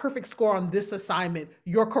get a perfect score on this assignment,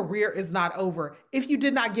 your career is not over. If you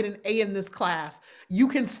did not get an A in this class, you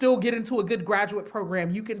can still get into a good graduate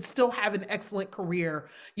program. You can still have an excellent career.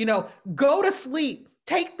 You know, go to sleep,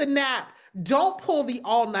 take the nap. Don't pull the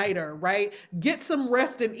all-nighter, right? Get some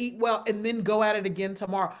rest and eat well, and then go at it again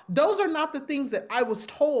tomorrow. Those are not the things that I was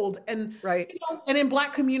told. And, right. You know, and in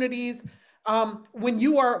Black communities, when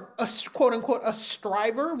you are a quote unquote a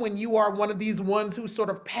striver, when you are one of these ones who's sort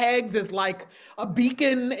of pegged as like a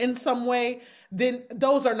beacon in some way, then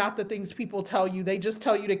those are not the things people tell you. They just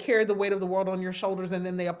tell you to carry the weight of the world on your shoulders, and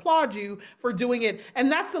then they applaud you for doing it. And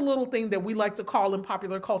that's the little thing that we like to call in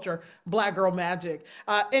popular culture Black girl magic.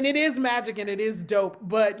 And it is magic and it is dope,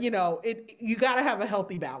 but you know, you got to have a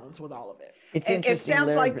healthy balance with all of it. It's interesting. It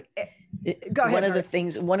sounds like, go ahead. One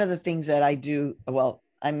of the things that I do, well,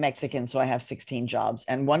 I'm Mexican, so I have 16 jobs.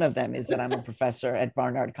 And one of them is that I'm a professor at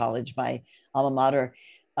Barnard College, my alma mater.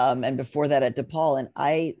 And before that at DePaul. And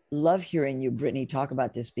I love hearing you, Brittney, talk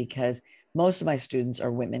about this because most of my students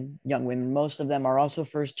are women, young women. Most of them are also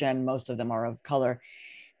first gen. Most of them are of color.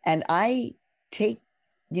 And I take,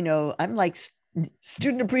 you know, I'm like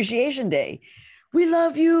Student Appreciation Day. We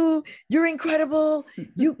love you. You're incredible.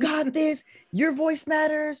 You got this. Your voice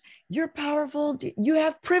matters. You're powerful. You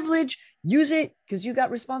have privilege. Use it because you got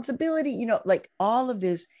responsibility. You know, like all of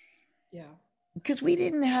this. Yeah. Because we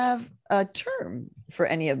didn't have a term for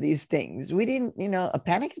any of these things. We didn't, you know, a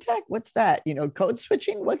panic attack. What's that? You know, code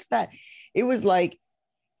switching. What's that? It was like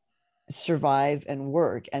survive and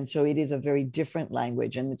work. And so it is a very different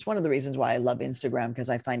language. And it's one of the reasons why I love Instagram, because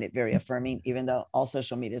I find it very affirming, even though all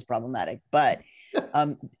social media is problematic. But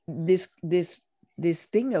this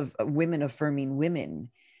thing of women affirming women,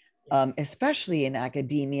 especially in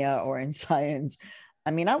academia or in science. I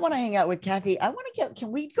mean, I want to hang out with Kathy. I want to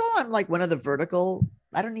can we go on like one of the vertical?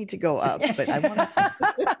 I don't need to go up, but I want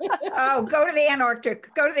to. Oh, go to the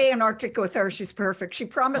Antarctic. Go to the Antarctic with her. She's perfect. She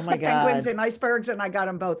promised me penguins and icebergs, and I got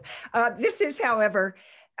them both. This is, however,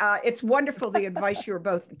 it's wonderful, the advice you're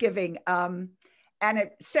both giving. And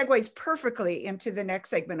it segues perfectly into the next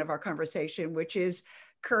segment of our conversation, which is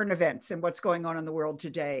current events and what's going on in the world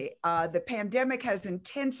today. The pandemic has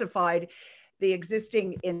intensified the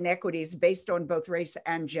existing inequities based on both race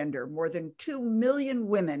and gender. More than 2 million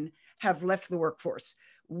women have left the workforce.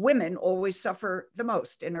 Women always suffer the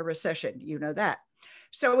most in a recession, you know that.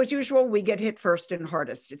 So as usual, we get hit first and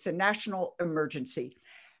hardest. It's a national emergency.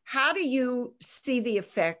 how do you see the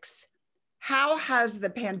effects? How has the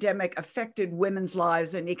pandemic affected women's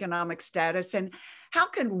lives and economic status? And how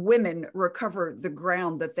can women recover the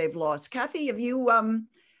ground that they've lost? Kathy, have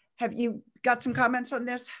you got some comments on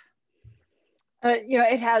this?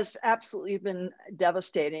 It has absolutely been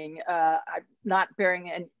devastating. I'm not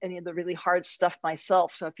bearing any of the really hard stuff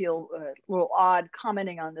myself, so I feel a little odd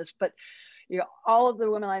commenting on this. But all of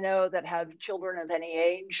the women I know that have children of any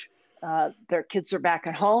age, their kids are back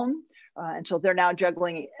at home, and so they're now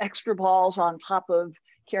juggling extra balls on top of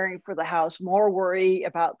caring for the house. More worry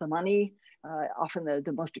about the money. Often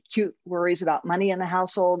the most acute worries about money in the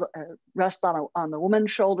household rest on the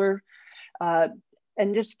woman's shoulder.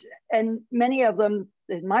 And many of them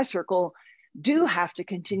in my circle do have to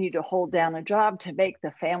continue to hold down a job to make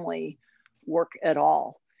the family work at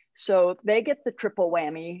all. So they get the triple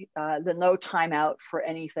whammy, the no time out for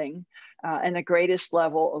anything, and the greatest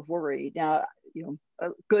level of worry. Now, in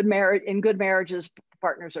good marriages,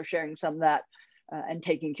 partners are sharing some of that and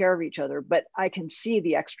taking care of each other, but I can see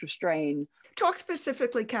the extra strain. Talk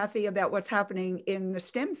specifically, Kathy, about what's happening in the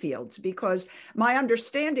STEM fields, because my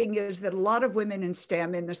understanding is that a lot of women in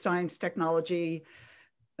STEM, in the science, technology,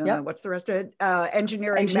 what's the rest of it?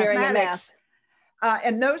 Engineering, mathematics,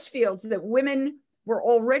 and those fields, that women were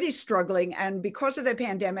already struggling, and because of the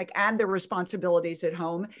pandemic and their responsibilities at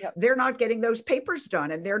home, they're not getting those papers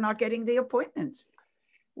done and they're not getting the appointments.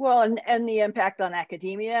 Well, and the impact on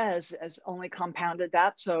academia has only compounded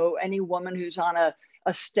that. So any woman who's on a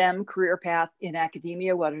STEM career path in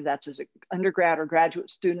academia, whether that's as an undergrad or graduate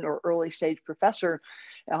student or early stage professor,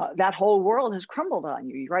 that whole world has crumbled on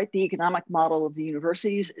you, right? The economic model of the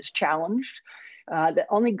universities is challenged. The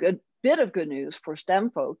only bit of good news for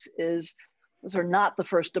STEM folks is those are not the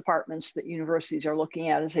first departments that universities are looking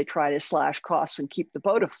at as they try to slash costs and keep the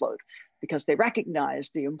boat afloat, because they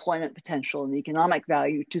recognize the employment potential and the economic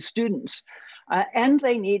value to students. And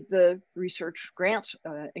they need the research grant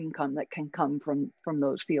income that can come from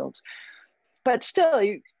those fields. But still,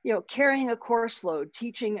 carrying a course load,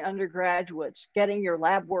 teaching undergraduates, getting your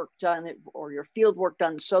lab work done or your field work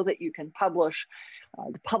done so that you can publish.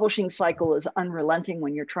 The publishing cycle is unrelenting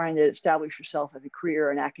when you're trying to establish yourself as a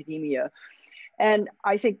career in academia. And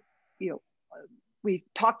I think, we've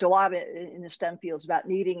talked a lot in the STEM fields about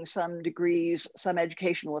needing some degrees, some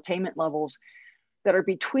educational attainment levels that are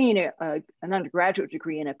between an undergraduate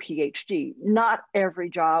degree and a PhD. Not every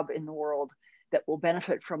job in the world that will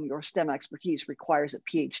benefit from your STEM expertise requires a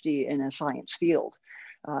PhD in a science field.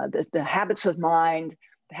 The habits of mind,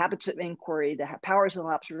 the habits of inquiry, the powers of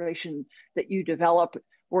observation that you develop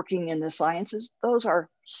working in the sciences, those are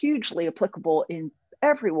hugely applicable in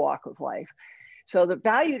every walk of life. So the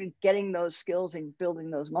value to getting those skills and building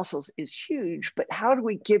those muscles is huge, but how do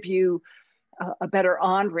we give you a better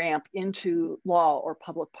on-ramp into law or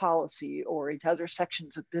public policy or into other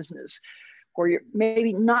sections of business, or you're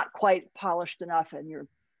maybe not quite polished enough and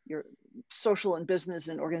your social and business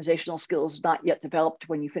and organizational skills not yet developed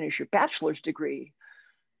when you finish your bachelor's degree,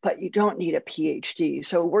 but you don't need a PhD.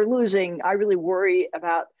 So I really worry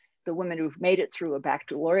about the women who've made it through a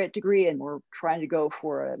baccalaureate degree and were trying to go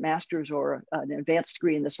for a master's or an advanced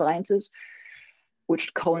degree in the sciences,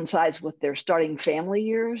 which coincides with their starting family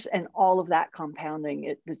years, and all of that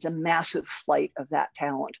compounding. It's a massive flight of that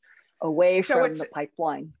talent away from the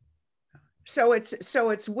pipeline. So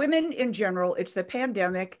it's women in general, it's the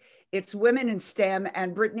pandemic, it's women in STEM,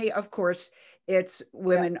 and Brittney, of course, it's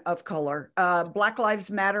women of color. Black Lives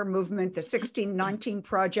Matter movement, the 1619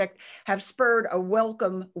 Project have spurred a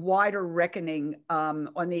welcome, wider reckoning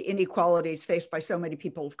on the inequalities faced by so many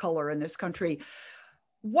people of color in this country.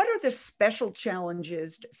 What are the special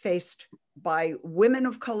challenges faced by women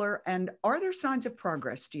of color, and are there signs of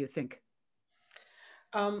progress, do you think?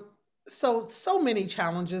 So many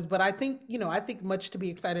challenges, but I think, I think much to be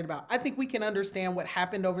excited about. I think we can understand what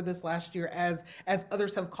happened over this last year as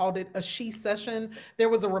others have called it a she-cession. There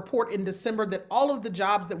was a report in December that all of the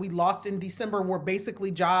jobs that we lost in December were basically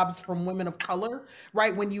jobs from women of color,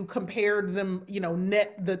 right? When you compared them,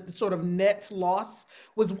 the sort of net loss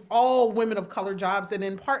was all women of color jobs. And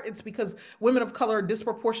in part, it's because women of color are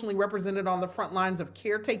disproportionately represented on the front lines of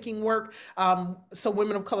caretaking work. So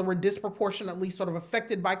women of color were disproportionately sort of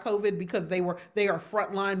affected by COVID because they are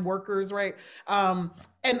frontline workers, right?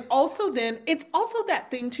 And also then it's also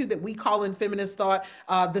that thing too that we call in feminist thought,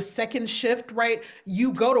 the second shift, right?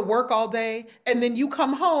 You go to work all day and then you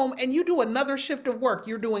come home and you do another shift of work.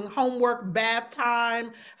 You're doing homework, bath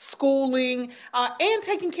time, schooling, and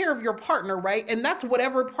taking care of your partner, right? And that's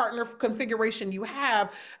whatever partner configuration you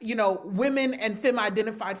have. You know, women and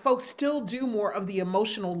femme-identified folks still do more of the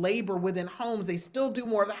emotional labor within homes. They still do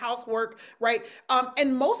more of the housework, right?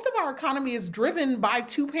 And most of our economy is driven by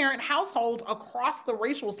two-parent households across the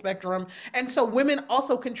racial spectrum. And so women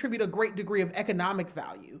also contribute a great degree of economic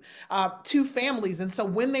value to families. And so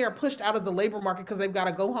when they are pushed out of the labor market because they've got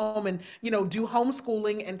to go home and, you know, do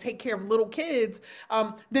homeschooling and take care of little kids,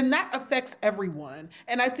 then that affects everyone.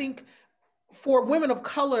 And I think for women of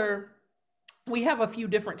color, we have a few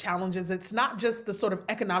different challenges. It's not just the sort of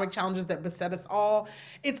economic challenges that beset us all.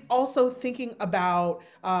 It's also thinking about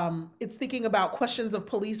questions of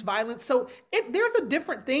police violence. So there's a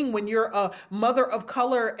different thing when you're a mother of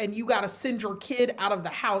color and you got to send your kid out of the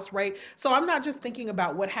house, right? So I'm not just thinking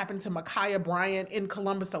about what happened to Ma'Khia Bryant in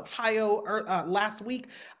Columbus, Ohio last week.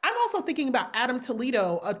 I'm also thinking about Adam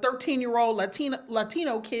Toledo, a 13-year-old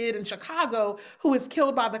Latino kid in Chicago who is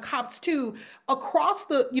killed by the cops too. Across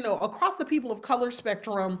the people of color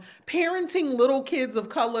spectrum, parenting little kids of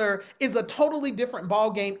color is a totally different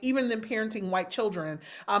ballgame, even than parenting white children.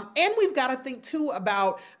 And we've got to think too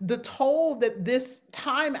about the toll that this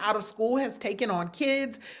time out of school has taken on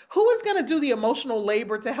kids. Who is going to do the emotional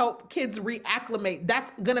labor to help kids reacclimate?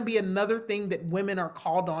 That's going to be another thing that women are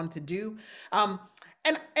called on to do.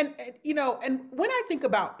 And when I think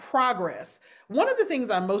about progress, one of the things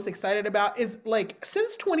I'm most excited about is, like,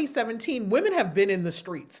 since 2017, women have been in the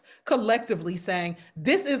streets collectively saying,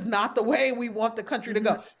 this is not the way we want the country to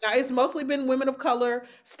go. Now, it's mostly been women of color.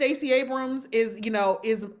 Stacey Abrams is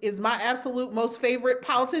my absolute most favorite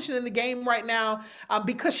politician in the game right now,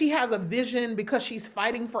 because she has a vision, because she's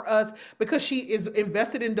fighting for us, because she is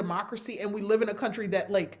invested in democracy. And we live in a country that,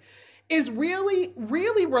 like, is really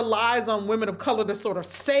relies on women of color to sort of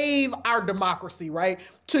save our democracy, right?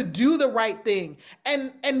 To do the right thing.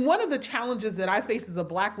 And one of the challenges that I face as a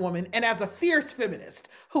Black woman and as a fierce feminist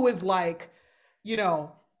who is like,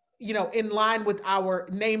 in line with our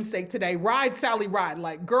namesake today, ride, Sally, ride,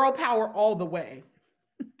 like girl power all the way.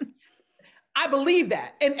 I believe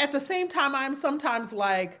that. And at the same time, I'm sometimes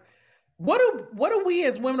like, what do we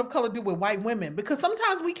as women of color do with white women? Because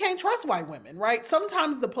sometimes we can't trust white women, right?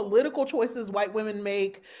 Sometimes the political choices white women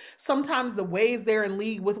make, sometimes the ways they're in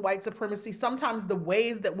league with white supremacy, sometimes the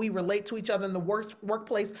ways that we relate to each other in the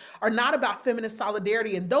workplace are not about feminist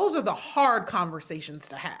solidarity. And those are the hard conversations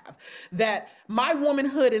to have, that my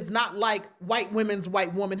womanhood is not like white women's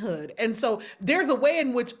white womanhood. And so there's a way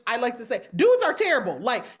in which I like to say, dudes are terrible.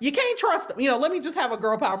 Like, you can't trust them. Let me just have a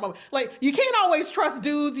girl power moment. Like, you can't always trust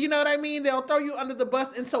dudes, you know what I mean? They'll throw you under the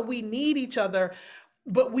bus. And so we need each other,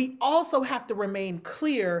 but we also have to remain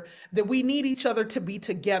clear that we need each other to be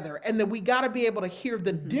together, and that we got to be able to hear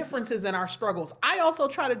the differences in our struggles. I also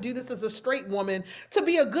try to do this as a straight woman, to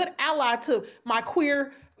be a good ally to my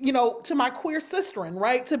queer, to my queer sisterin,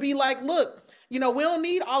 right? To be like, look, we don't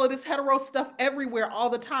need all of this hetero stuff everywhere all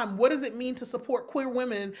the time. What does it mean to support queer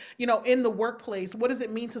women, in the workplace? What does it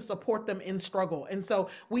mean to support them in struggle? And so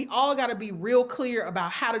we all got to be real clear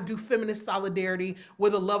about how to do feminist solidarity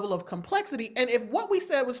with a level of complexity. And if what we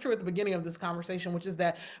said was true at the beginning of this conversation, which is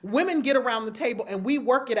that women get around the table and we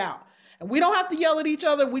work it out, and we don't have to yell at each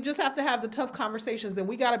other, we just have to have the tough conversations, then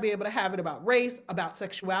we got to be able to have it about race, about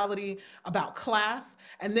sexuality, about class,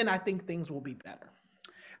 and then I think things will be better.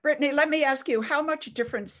 Brittney, let me ask you, how much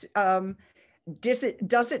difference did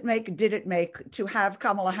it make to have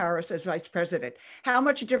Kamala Harris as vice president? How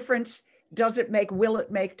much difference will it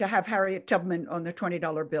make to have Harriet Tubman on the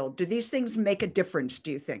 $20 bill? Do these things make a difference, do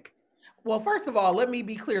you think? Well, first of all, let me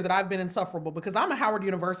be clear that I've been insufferable because I'm a Howard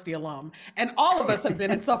University alum, and all of us have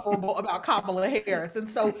been insufferable about Kamala Harris. And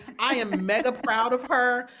so I am mega proud of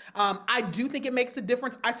her. I do think it makes a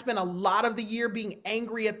difference. I spent a lot of the year being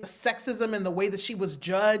angry at the sexism and the way that she was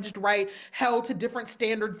judged, right? Held to different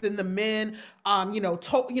standards than the men,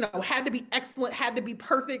 had to be excellent, had to be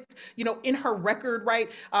perfect, in her record,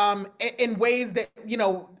 right? In ways that,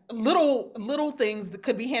 little things that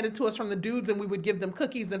could be handed to us from the dudes and we would give them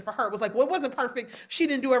cookies. And for her, it was like, well, it wasn't perfect. She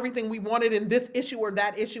didn't do everything we wanted in this issue or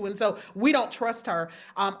that issue. And so we don't trust her.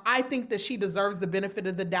 I think that she deserves the benefit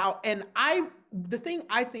of the doubt. And the thing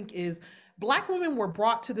I think is Black women were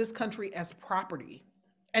brought to this country as property.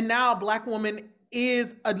 And now a Black woman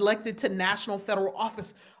is elected to national federal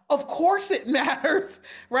office Of course it matters,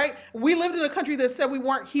 right? We lived in a country that said we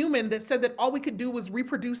weren't human, that said that all we could do was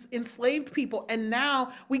reproduce enslaved people. And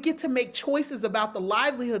now we get to make choices about the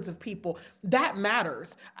livelihoods of people. That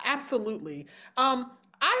matters. Absolutely. I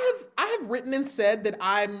have written and said that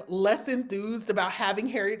I'm less enthused about having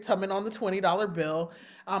Harriet Tubman on the $20 bill.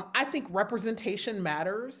 I think representation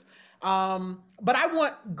matters. But I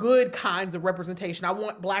want good kinds of representation. I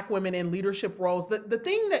want Black women in leadership roles. The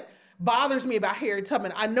thing that bothers me about Harriet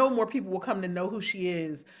Tubman, I know more people will come to know who she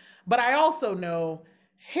is, but I also know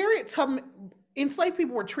Harriet Tubman, enslaved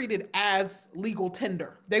people were treated as legal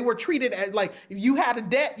tender. They were treated as, like, if you had a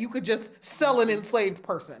debt, you could just sell an enslaved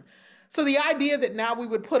person. So the idea that now we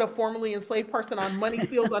would put a formerly enslaved person on money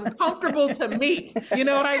feels uncomfortable to me. You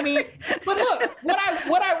know what I mean? But look,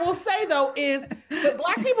 what I will say though is that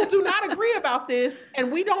Black people do not agree about this,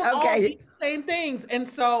 and we don't all do the same things. And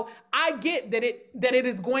so I get that it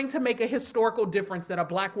is going to make a historical difference that a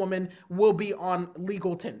Black woman will be on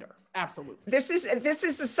legal tender. Absolutely. This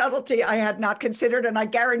is a subtlety I had not considered, and I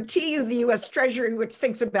guarantee you the U.S. Treasury, which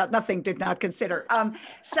thinks about nothing, did not consider.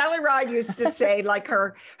 Sally Ride used to say, like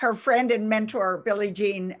her friend and mentor, Billie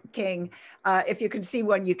Jean King, if you can see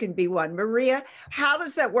one, you can be one. Maria, how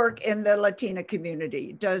does that work in the Latina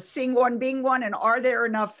community? Does seeing one being one, and are there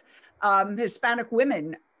enough Hispanic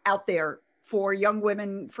women out there for young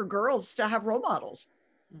women, for girls to have role models?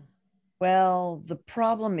 Well, the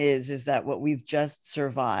problem is that what we've just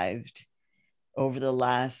survived over the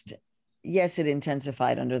last, yes, it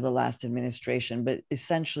intensified under the last administration, but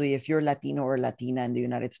essentially, if you're Latino or Latina in the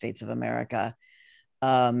United States of America,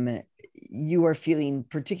 you are feeling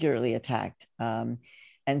particularly attacked. And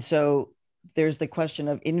so there's the question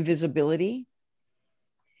of invisibility,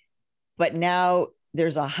 but now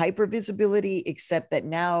there's a hypervisibility, except that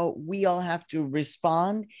now we all have to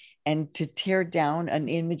respond and to tear down an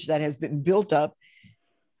image that has been built up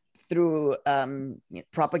through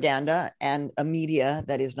propaganda and a media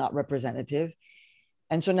that is not representative.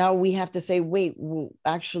 And so now we have to say, wait, well,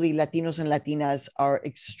 actually Latinos and Latinas are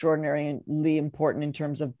extraordinarily important in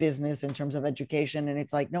terms of business, in terms of education. And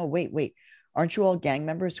it's like, no, wait, aren't you all gang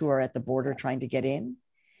members who are at the border trying to get in?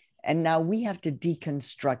 And now we have to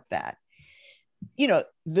deconstruct that. You know,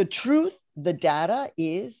 the truth, the data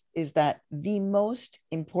is that the most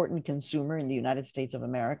important consumer in the United States of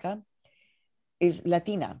America is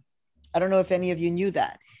Latina. I don't know if any of you knew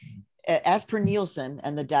that. As per Nielsen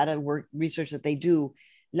and the data research that they do,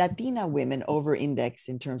 Latina women over-index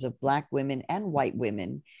in terms of Black women and white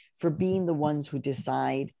women for being the ones who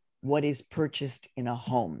decide what is purchased in a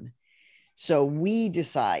home. So we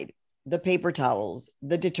decide the paper towels,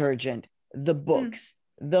 the detergent, the books,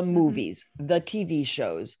 the movies, the TV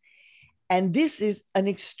shows. And this is an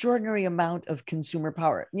extraordinary amount of consumer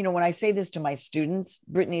power. You know, when I say this to my students,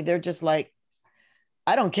 Brittney, they're just like,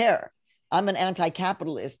 I don't care. I'm an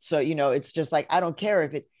anti-capitalist. So, you know, it's just like, I don't care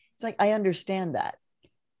if it's like, I understand that.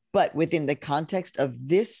 But within the context of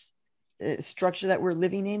this structure that we're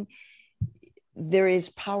living in, there is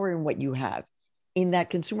power in what you have. In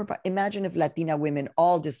that consumer power. Imagine if Latina women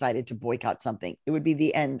all decided to boycott something. It would be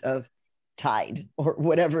the end of Tide or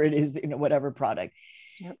whatever it is, you know, whatever product.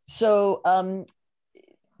 Yep. So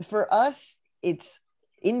for us, it's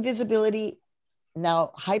invisibility,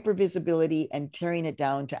 now hypervisibility, and tearing it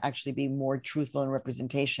down to actually be more truthful in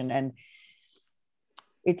representation. And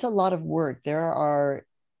it's a lot of work. I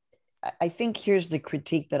think here's the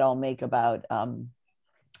critique that I'll make about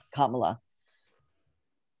Kamala.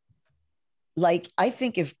 Like, I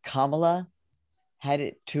think if Kamala had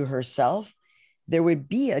it to herself, there would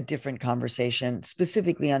be a different conversation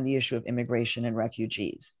specifically on the issue of immigration and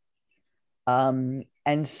refugees. And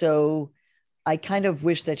so I kind of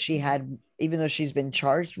wish that she had, even though she's been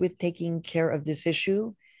charged with taking care of this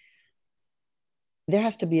issue, there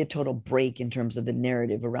has to be a total break in terms of the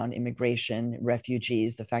narrative around immigration,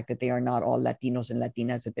 refugees, the fact that they are not all Latinos and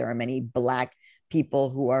Latinas, that there are many Black people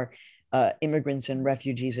who are immigrants and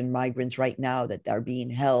refugees and migrants right now that are being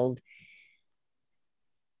held.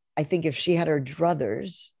 I think if she had her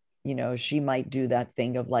druthers, you know, she might do that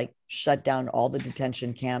thing of like shut down all the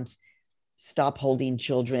detention camps, stop holding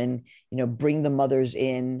children, you know, bring the mothers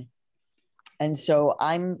in. And so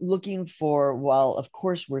I'm looking for, while of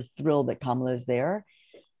course we're thrilled that Kamala is there,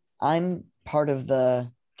 I'm part of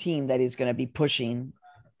the team that is going to be pushing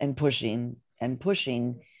and pushing and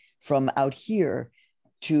pushing from out here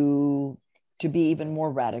to be even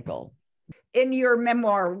more radical. In your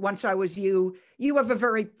memoir, Once I Was You, you have a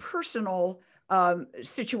very personal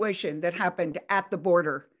situation that happened at the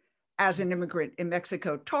border as an immigrant in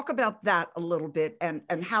Mexico. Talk about that a little bit and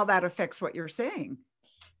how that affects what you're saying.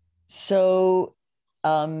 So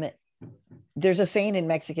there's a saying in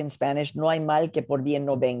Mexican Spanish, no hay mal que por bien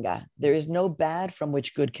no venga. There is no bad from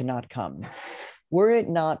which good cannot come. Were it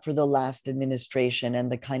not for the last administration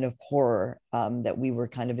and the kind of horror that we were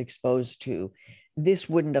kind of exposed to, this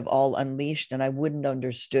wouldn't have all unleashed, and I wouldn't have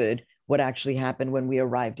understood what actually happened when we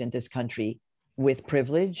arrived in this country with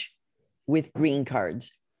privilege, with green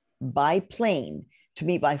cards, by plane, to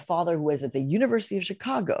meet my father, who was at the University of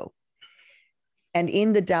Chicago, and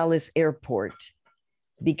in the Dallas airport,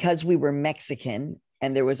 because we were Mexican,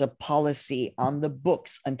 and there was a policy on the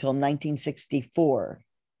books until 1964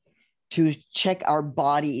 to check our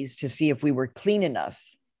bodies to see if we were clean enough.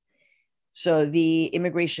 So the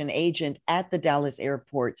immigration agent at the Dallas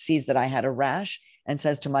airport sees that I had a rash and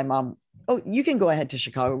says to my mom, oh, you can go ahead to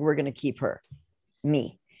Chicago. We're going to keep her,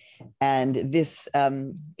 me. And this,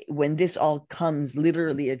 when this all comes,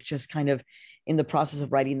 literally, it's just kind of in the process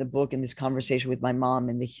of writing the book and this conversation with my mom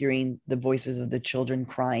and the hearing the voices of the children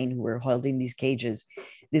crying who were held in these cages,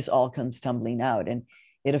 this all comes tumbling out. And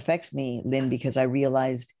it affects me, Lynn, because I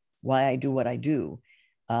realized why I do what I do.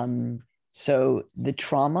 So the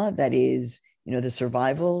trauma that is, you know, the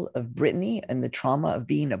survival of Brittney and the trauma of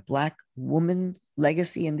being a Black woman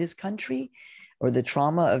legacy in this country, or the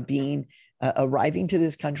trauma of being arriving to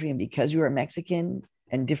this country, and because you are Mexican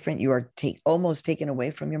and different, you are almost taken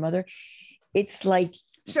away from your mother. It's like,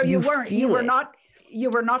 so you were not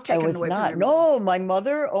taken away from your mother. No, my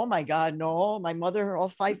mother, oh my God, no, my mother, all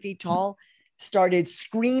 5 feet tall, started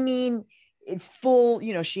screaming in full,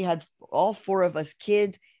 you know, she had all 4 of us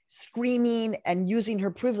kids screaming and using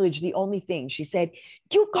her privilege. The only thing she said,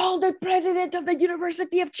 you called the president of the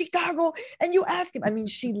University of Chicago and you asked him. I mean,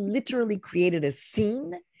 she literally created a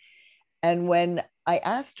scene. And when I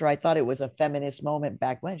asked her, I thought it was a feminist moment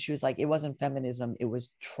back when. She was like, it wasn't feminism, it was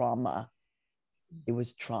trauma. It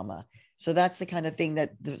was trauma. So that's the kind of thing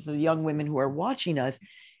that the young women who are watching us,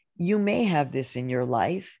 you may have this in your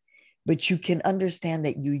life, but you can understand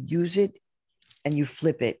that you use it and you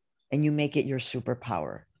flip it and you make it your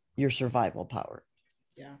superpower, your survival power.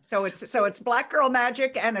 Yeah. So it's Black girl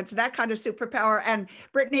magic, and it's that kind of superpower. And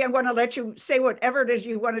Brittney, I'm going to let you say whatever it is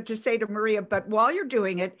you wanted to say to Maria, but while you're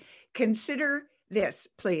doing it, consider this,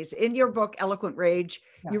 please. In your book, Eloquent Rage,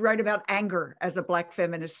 you write about anger as a Black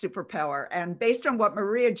feminist superpower. And based on what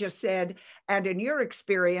Maria just said, and in your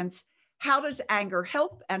experience, how does anger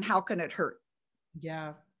help and how can it hurt?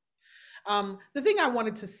 Yeah. The thing I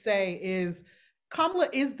wanted to say is Kamala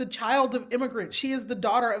is the child of immigrants. She is the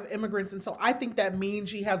daughter of immigrants. And so I think that means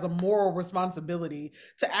she has a moral responsibility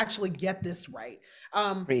to actually get this right.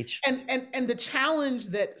 Preach. And the challenge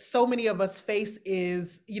that so many of us face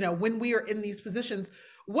is, you know, when we are in these positions,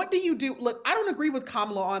 what do you do? Look, I don't agree with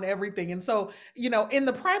Kamala on everything. And so, you know, in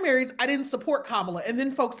the primaries, I didn't support Kamala. And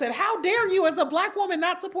then folks said, how dare you as a Black woman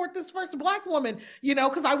not support this first Black woman? You know,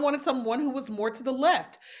 because I wanted someone who was more to the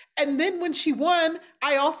left. And then when she won,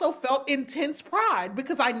 I also felt intense pride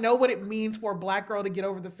because I know what it means for a Black girl to get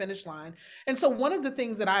over the finish line. And so one of the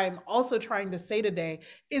things that I am also trying to say today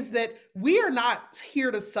is that we are not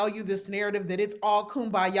here to sell you this narrative that it's all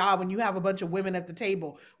kumbaya when you have a bunch of women at the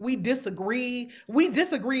table. We disagree. We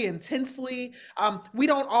disagree intensely. We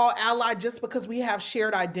don't all ally just because we have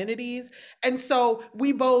shared identities. And so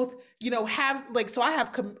we both, you know, have so I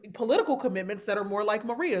have political commitments that are more like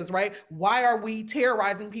Maria's, right? Why are we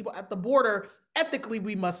terrorizing people at the border? Ethically,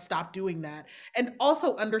 we must stop doing that. And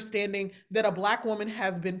also understanding that a Black woman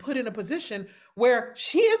has been put in a position where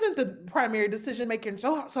she isn't the primary decision maker.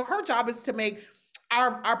 So her job is to make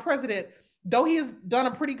our president, though he has done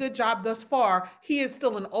a pretty good job thus far, he is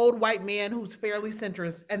still an old white man who's fairly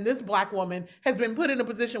centrist. And this Black woman has been put in a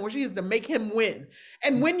position where she is to make him win.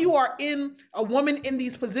 And when you are a woman in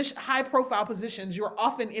these high profile positions, you're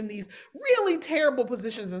often in these really terrible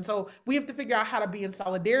positions. And so we have to figure out how to be in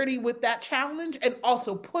solidarity with that challenge and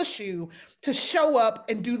also push you to show up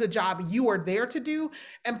and do the job you are there to do.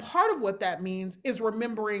 And part of what that means is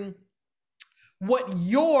remembering what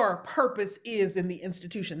your purpose is in the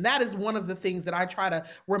institution. That is one of the things that I try to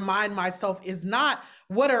remind myself is not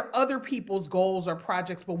what are other people's goals or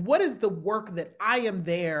projects, but what is the work that I am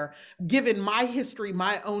there, given my history,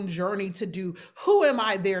 my own journey to do? Who am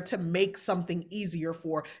I there to make something easier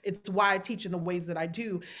for? It's why I teach in the ways that I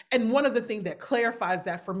do. And one of the things that clarifies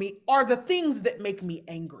that for me are the things that make me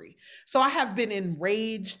angry. So I have been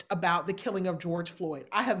enraged about the killing of George Floyd.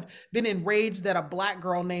 I have been enraged that a Black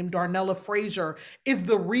girl named Darnella Frazier is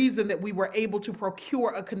the reason that we were able to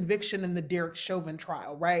procure a conviction in the Derek Chauvin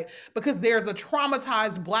trial, right? Because there's a traumatized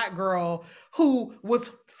Black girl who was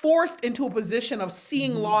forced into a position of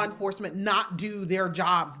seeing law enforcement not do their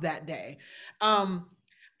jobs that day.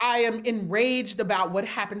 I am enraged about what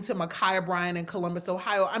happened to Ma'Khia Bryan in Columbus,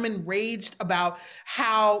 Ohio. I'm enraged about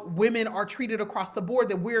how women are treated across the board,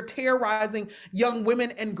 that we're terrorizing young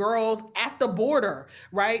women and girls at the border,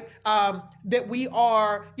 right? That we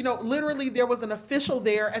are, literally there was an official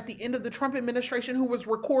there at the end of the Trump administration who was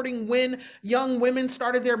recording when young women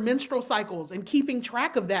started their menstrual cycles and keeping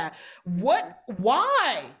track of that.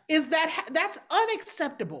 Why is that? That's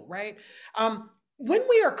unacceptable, right? When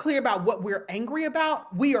we are clear about what we're angry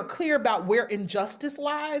about, we are clear about where injustice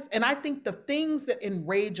lies. And I think the things that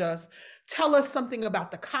enrage us tell us something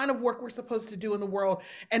about the kind of work we're supposed to do in the world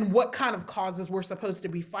and what kind of causes we're supposed to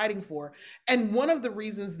be fighting for. And one of the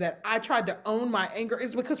reasons that I tried to own my anger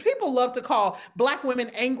is because people love to call Black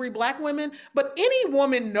women angry Black women, but any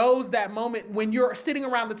woman knows that moment when you're sitting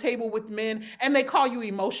around the table with men and they call you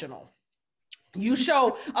emotional. You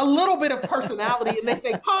show a little bit of personality and they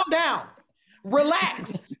say, calm down.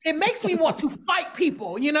 Relax. It makes me want to fight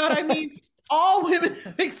people. You know what I mean? All women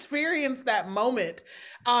have experienced that moment.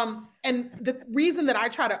 And the reason that I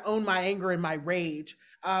try to own my anger and my rage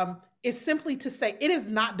is simply to say it is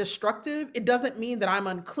not destructive. It doesn't mean that I'm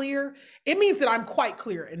unclear. It means that I'm quite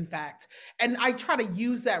clear, in fact. And I try to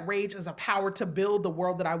use that rage as a power to build the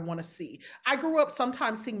world that I want to see. I grew up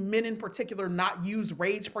sometimes seeing men in particular not use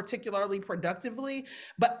rage particularly productively,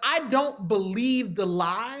 but I don't believe the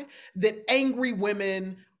lie that angry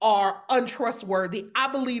women are untrustworthy. I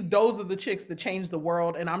believe those are the chicks that change the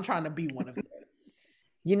world, and I'm trying to be one of them.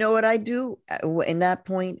 You know what I do in that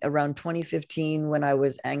point around 2015, when I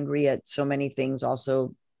was angry at so many things,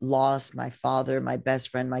 also lost my father, my best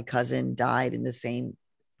friend, my cousin died in the same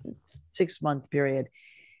 6-month period.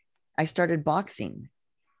 I started boxing,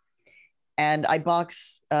 and I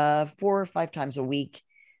box 4 or 5 times a week.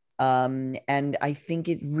 And I think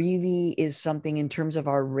it really is something in terms of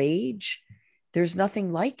our rage. There's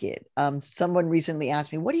nothing like it. Someone recently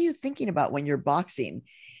asked me, what are you thinking about when you're boxing?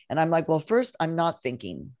 And I'm like, well, first, I'm not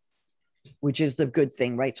thinking, which is the good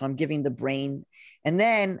thing, right? So I'm giving the brain. And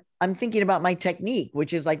then I'm thinking about my technique,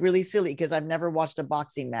 which is like really silly because I've never watched a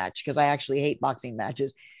boxing match because I actually hate boxing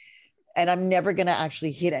matches. And I'm never going to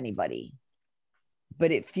actually hit anybody.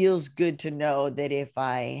 But it feels good to know that if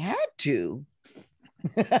I had to,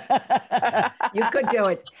 you could do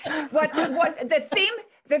it. What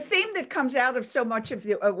the theme that comes out of so much of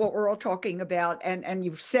what we're all talking about, and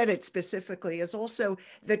you've said it specifically, is also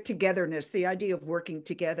the togetherness, the idea of working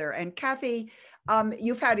together. And Kathy,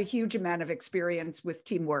 you've had a huge amount of experience with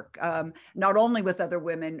teamwork, not only with other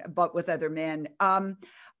women, but with other men.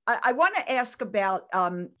 I want to ask about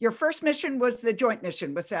your first mission was the joint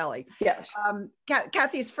mission with Sally. Yes.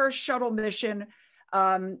 Kathy's first shuttle mission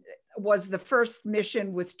was the first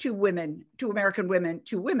mission with 2 American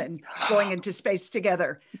women going into space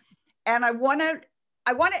together. And I want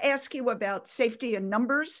to ask you about safety in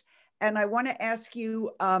numbers. And I want to ask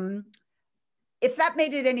you if that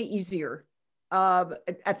made it any easier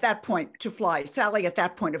at that point to fly. Sally, at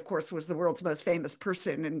that point, of course, was the world's most famous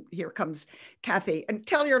person. And here comes Kathy. And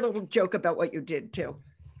tell your little joke about what you did too.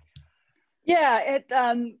 Yeah,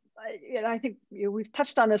 I think we've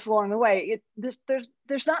touched on this along the way.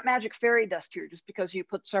 There's not magic fairy dust here just because you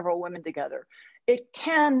put several women together. It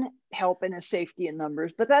can help in a safety in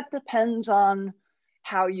numbers, but that depends on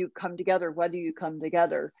how you come together, whether you come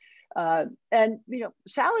together. And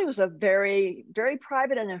Sally was a very, very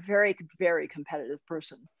private and a very, very competitive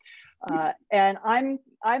person. And I'm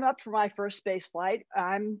up for my first space flight.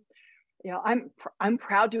 I'm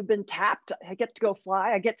proud to have been tapped. I get to go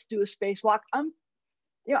fly. I get to do a spacewalk. I'm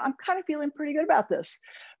kind of feeling pretty good about this.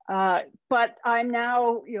 But I'm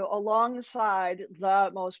now, alongside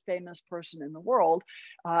the most famous person in the world,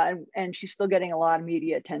 and she's still getting a lot of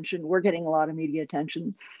media attention. We're getting a lot of media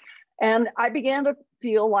attention. And I began to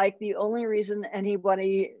feel like the only reason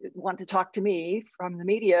anybody wanted to talk to me from the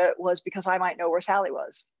media was because I might know where Sally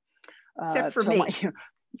was. Except for me.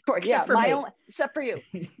 Except for you.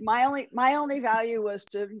 My only value was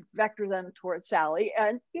to vector them towards Sally,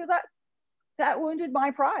 and that wounded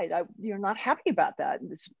my pride. You're not happy about that.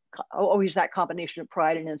 It's always that combination of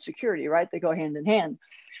pride and insecurity, right? They go hand in hand.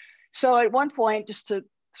 So at one point, just to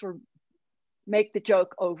sort of make the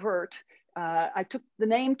joke overt, I took the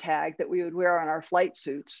name tag that we would wear on our flight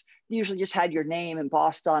suits. Usually just had your name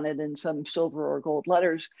embossed on it in some silver or gold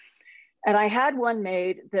letters. And I had one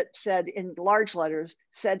made that said, in large letters,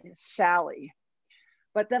 said Sally.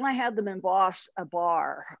 But then I had them emboss a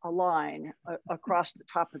line across the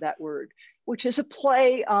top of that word, which is a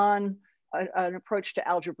play on an approach to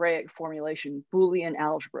algebraic formulation, Boolean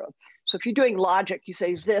algebra. So if you're doing logic, you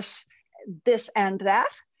say this and that,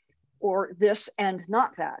 or this and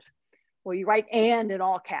not that. well, you write and in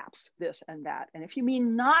all caps, this and that. And if you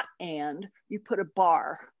mean not and, you put a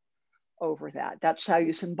bar over that. That's how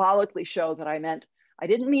you symbolically show that I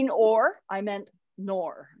didn't mean or, I meant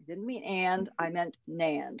nor. I didn't mean and, I meant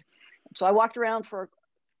nand. So I walked around for a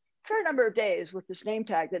fair number of days with this name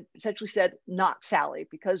tag that essentially said not Sally,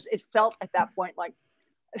 because it felt at that point like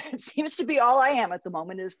it seems to be all I am at the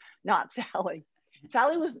moment is not Sally.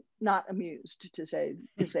 Sally was not amused, to say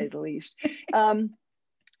the least. But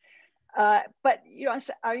you know,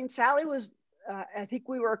 I mean, Sally was. I think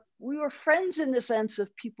we were friends in the sense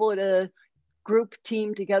of people at a group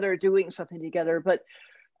team together doing something together, but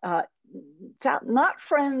not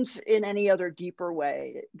friends in any other deeper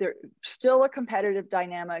way. There's still a competitive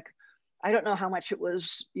dynamic. I don't know how much it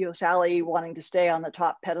was, you know, Sally wanting to stay on the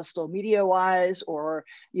top pedestal media-wise, or,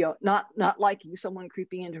 you know, not liking someone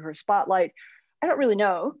creeping into her spotlight. I don't really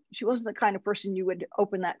know. She wasn't the kind of person you would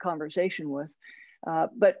open that conversation with.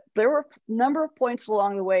 But there were a number of points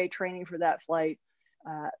along the way training for that flight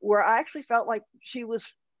where I actually felt like she was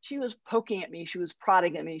poking at me. She was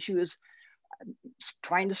prodding at me. She was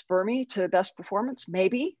trying to spur me to best performance,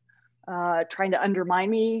 maybe. Trying to undermine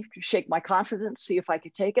me, shake my confidence, see if I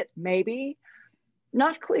could take it, maybe.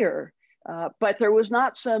 Not clear. But there was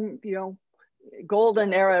not some, you know,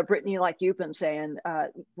 golden era Brittney like you've been saying.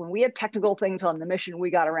 When we had technical things on the mission,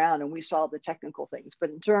 we got around and we solved the technical things.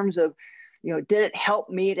 But in terms of, you know, did it help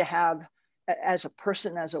me to have, as a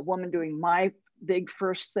person, as a woman doing my big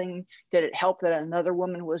first thing, did it help that another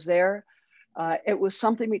woman was there? It was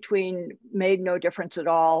something between made no difference at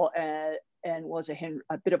all and was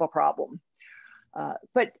a bit of a problem.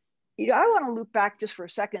 But, you know, I want to loop back just for a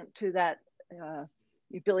second to that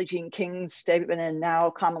Billie Jean King statement, and now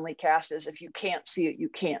commonly cast as, if you can't see it, you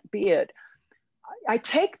can't be it. I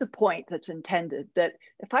take the point that's intended, that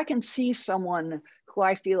if I can see someone who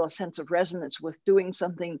I feel a sense of resonance with doing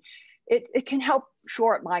something, it can help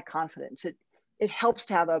shore up my confidence. It helps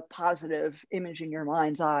to have a positive image in your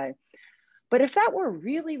mind's eye. But if that were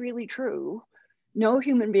really, really true, no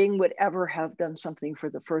human being would ever have done something for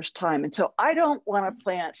the first time. And so I don't want to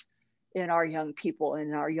plant in our young people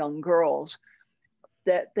and our young girls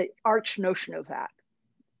that the arch notion of that.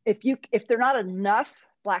 If they're not enough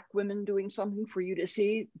Black women doing something for you to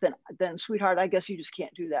see, then sweetheart, I guess you just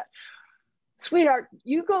can't do that. Sweetheart,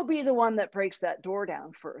 you go be the one that breaks that door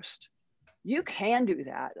down first. You can do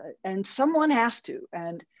that, and someone has to.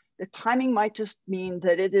 And the timing might just mean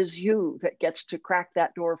that it is you that gets to crack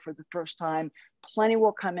that door for the first time. Plenty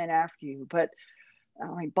will come in after you, but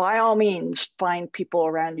I mean, by all means, find people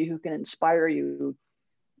around you who can inspire you.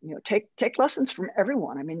 You know, take lessons from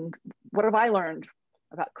everyone. I mean, what have I learned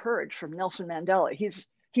about courage from Nelson Mandela?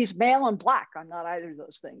 He's male and Black. I'm not either of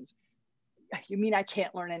those things. You mean I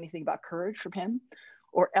can't learn anything about courage from him,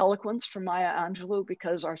 or eloquence from Maya Angelou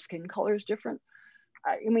because our skin color is different?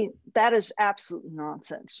 I mean, that is absolute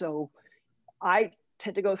nonsense. So I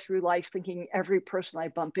tend to go through life thinking every person I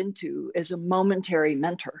bump into is a momentary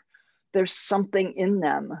mentor. There's something in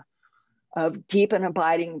them of deep and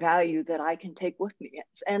abiding value that I can take with me.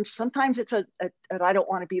 And sometimes it's a I don't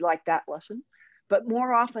want to be like that lesson, but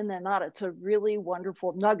more often than not, it's a really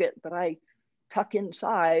wonderful nugget that I tuck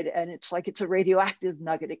inside, and it's like it's a radioactive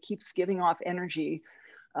nugget. It keeps giving off energy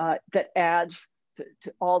that adds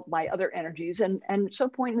to all my other energies, and at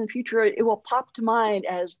some point in the future it will pop to mind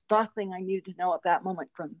as the thing I needed to know at that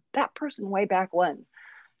moment from that person way back when.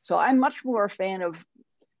 So I'm much more a fan of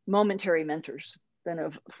momentary mentors than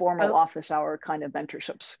of formal office hour kind of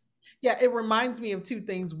mentorships. Yeah, it reminds me of two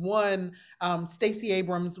things. One, Stacey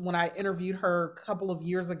Abrams, when I interviewed her a couple of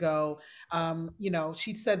years ago, you know,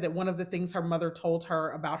 she said that one of the things her mother told her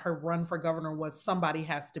about her run for governor was somebody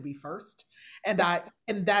has to be first. And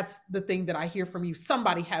that's the thing that I hear from you.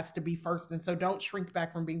 Somebody has to be first. And so don't shrink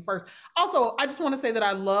back from being first. Also, I just want to say that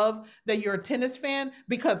I love that you're a tennis fan,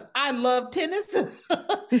 because I love tennis.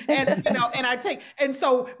 And, you know, and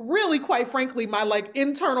so really, quite frankly, my like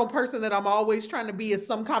internal person that I'm always trying to be is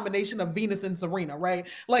some combination of Venus and Serena, right?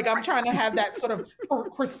 Like I'm trying to have that sort of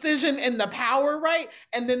precision and the power, right?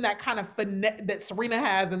 And then that kind of finesse that Serena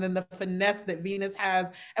has, and then the finesse that Venus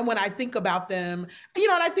has. And when I think about them, you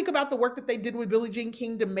know, and I think about the work that they did with Billie Jean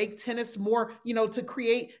King to make tennis more, you know, to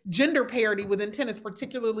create gender parity within tennis,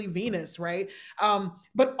 particularly Venus, right?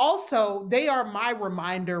 But also they are my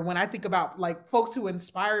reminder when I think about like folks who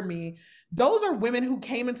inspire me those are women who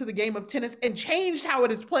came into the game of tennis and changed how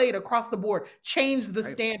it is played across the board, changed the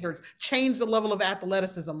standards, changed the level of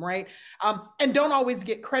athleticism, right? And don't always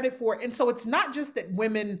get credit for it. And so it's not just that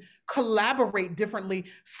women collaborate differently.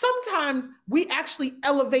 Sometimes we actually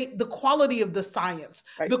elevate the quality of the science,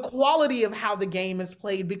 the quality of how the game is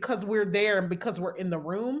played because we're there and because we're in the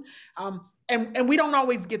room. And we don't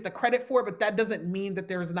always get the credit for it, but that doesn't mean that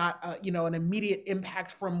there's not, an immediate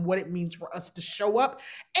impact from what it means for us to show up,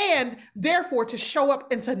 and therefore to show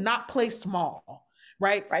up and to not play small,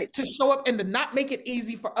 right? To show up and to not make it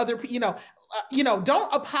easy for other people.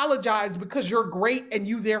 Don't apologize because you're great and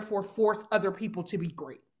you therefore force other people to be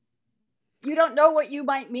great. You don't know what you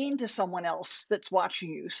might mean to someone else that's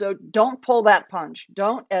watching you, so don't pull that punch.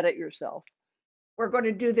 Don't edit yourself. We're going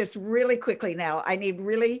to do this really quickly now. I need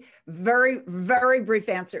really very, very brief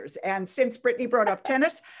answers. And since Brittney brought up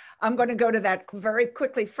tennis, I'm going to go to that very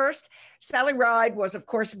quickly first. Sally Ride was, of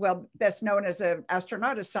course, best known as an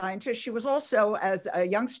astronaut, a scientist. She was also, as a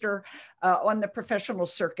youngster, on the professional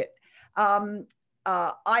circuit.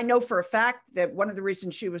 I know for a fact that one of the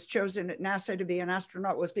reasons she was chosen at NASA to be an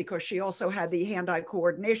astronaut was because she also had the hand-eye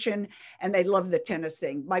coordination, and they love the tennis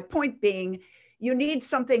thing. My point being, you need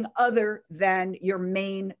something other than your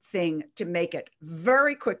main thing to make it.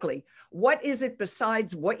 Very quickly, what is it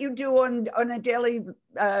besides what you do on a daily,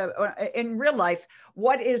 in real life?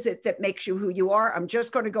 What is it that makes you who you are? I'm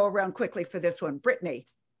just going to go around quickly for this one. Brittney.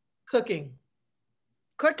 Cooking.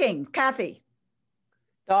 Cooking. Kathy.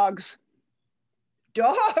 Dogs.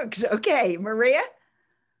 Dogs. Okay. Maria.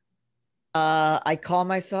 I call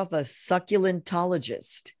myself a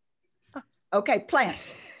succulentologist. Okay.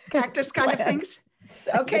 Plants. Cactus kind of things?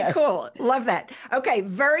 Okay, yes. Cool. Love that. Okay,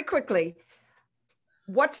 very quickly,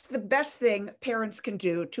 what's the best thing parents can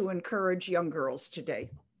do to encourage young girls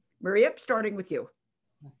today? Maria, starting with you.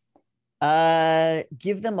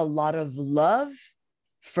 Give them a lot of love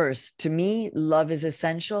first. To me, love is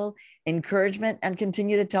essential. Encouragement, and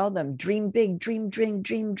continue to tell them, dream big, dream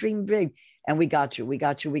big. And we got you, we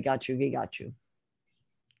got you, we got you, we got you.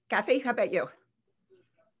 Kathy, how about you?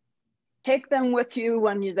 Take them with you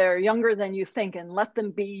when they're younger than you think, and let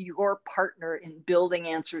them be your partner in building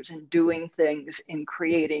answers and doing things, in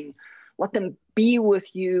creating. Let them be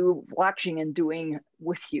with you, watching and doing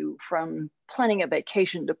with you, from planning a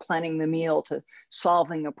vacation to planning the meal to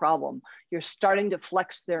solving a problem. You're starting to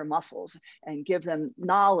flex their muscles and give them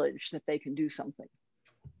knowledge that they can do something.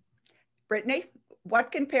 Brittney,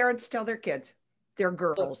 what can parents tell their kids, their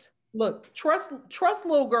girls? Look, trust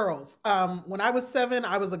little girls. When I was 7,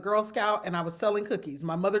 I was a Girl Scout and I was selling cookies.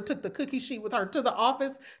 My mother took the cookie sheet with her to the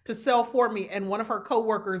office to sell for me. And one of her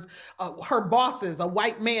coworkers, her bosses, a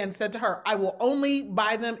white man, said to her, "I will only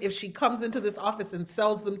buy them if she comes into this office and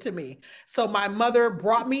sells them to me." So my mother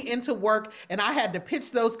brought me into work and I had to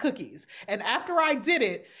pitch those cookies. And after I did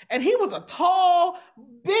it, and he was a tall,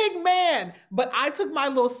 big man, but I took my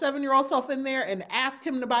little 7-year-old self in there and asked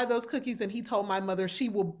him to buy those cookies. And he told my mother she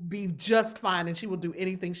will be just fine and she will do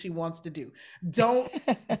anything she wants to do. Don't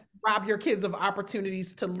rob your kids of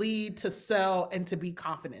opportunities to lead, to sell, and to be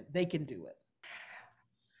confident. They can do it.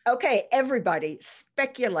 Okay, everybody,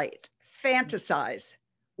 speculate, fantasize.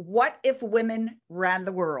 What if women ran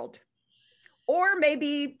the world? Or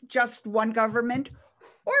maybe just one government,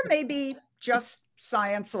 or maybe just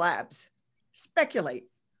science labs. Speculate.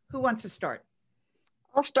 Who wants to start?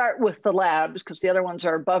 I'll start with the labs because the other ones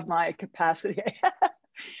are above my capacity.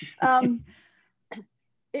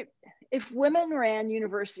 If women ran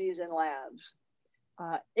universities and labs,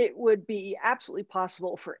 it would be absolutely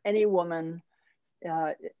possible for any woman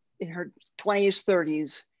in her 20s,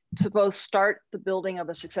 30s to both start the building of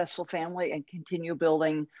a successful family and continue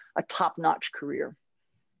building a top-notch career.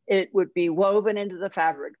 It would be woven into the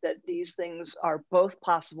fabric that these things are both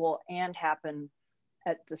possible and happen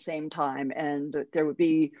at the same time. And there would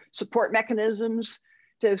be support mechanisms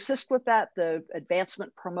to assist with that. The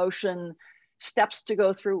advancement promotion steps to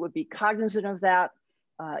go through would be cognizant of that,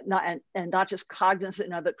 not just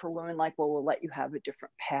cognizant of it for women, like, well, we'll let you have a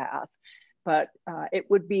different path. But it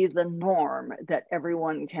would be the norm that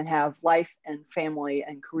everyone can have life and family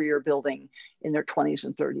and career building in their 20s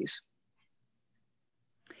and 30s.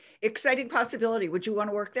 Exciting possibility. Would you want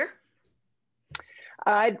to work there?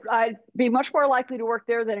 I'd be much more likely to work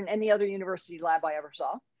there than in any other university lab I ever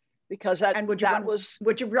saw, because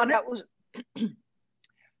would you run it?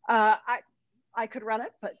 I could run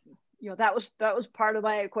it, but that was part of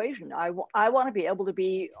my equation. I want to be able to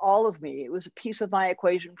be all of me. It was a piece of my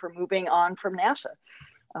equation for moving on from NASA.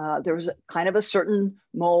 There was kind of a certain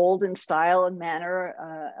mold and style and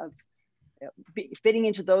manner of fitting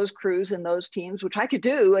into those crews and those teams, which I could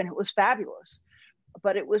do, and it was fabulous.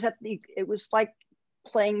 but it was like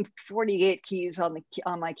playing 48 keys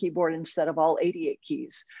on my keyboard instead of all 88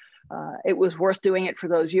 keys. It was worth doing it for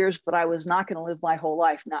those years, but I was not going to live my whole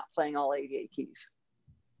life not playing all 88 keys.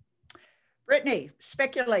 Brittney,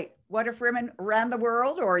 speculate. What if women ran the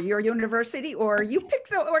world, or your university, or you pick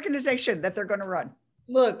the organization that they're going to run?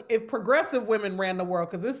 Look, if progressive women ran the world,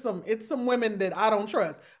 because it's some women that I don't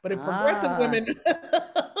trust, but if progressive women,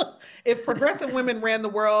 if progressive women ran the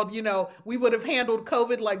world, you know, we would have handled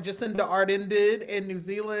COVID like Jacinda Ardern did in New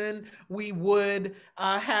Zealand. We would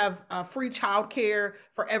have free childcare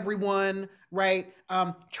for everyone, right?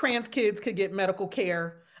 Trans kids could get medical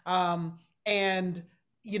care, and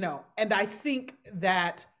you know, and I think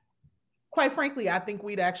that, quite frankly, I think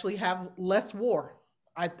we'd actually have less war.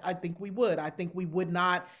 I think we would. I think we would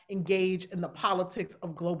not engage in the politics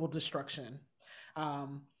of global destruction.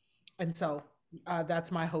 And so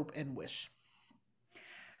that's my hope and wish.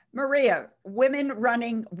 Maria, women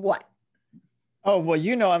running what? Oh, well,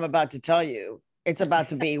 you know, I'm about to tell you, it's about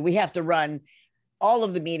to be, we have to run all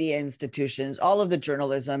of the media institutions, all of the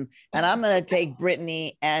journalism, and I'm going to take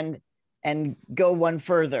Brittney and go one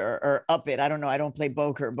further or up it. I don't know. I don't play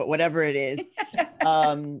poker, but whatever it is.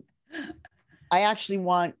 I actually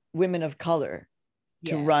want women of color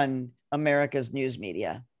to run America's news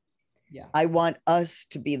media. Yeah. I want us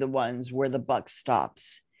to be the ones where the buck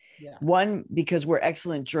stops. Yeah. One, because we're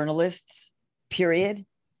excellent journalists, period.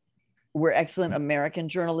 We're excellent American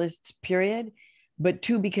journalists, period. But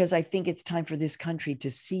two, because I think it's time for this country to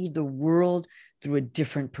see the world through a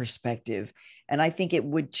different perspective. And I think it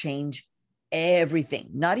would change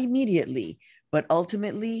everything, not immediately, but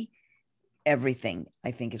ultimately everything,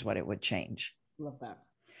 I think, is what it would change. Love that.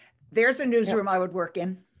 There's a newsroom I would work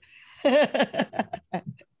in. I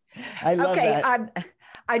love that.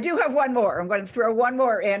 I do have one more. I'm going to throw one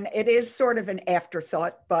more in. It is sort of an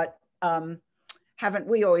afterthought, but haven't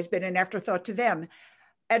we always been an afterthought to them?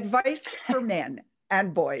 Advice for men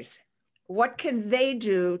and boys. What can they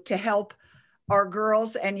do to help our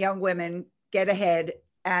girls and young women get ahead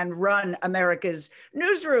and run America's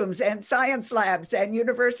newsrooms and science labs and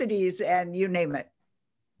universities and you name it?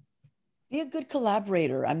 Be a good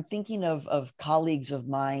collaborator. I'm thinking of colleagues of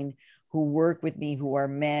mine who work with me, who are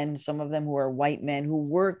men, some of them who are white men, who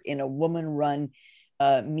work in a woman-run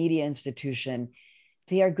media institution.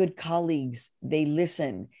 They are good colleagues. They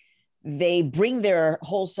listen. They bring their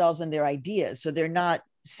whole selves and their ideas. So they're not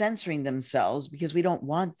censoring themselves, because we don't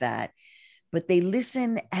want that. But they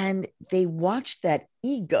listen and they watch that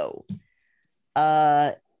ego.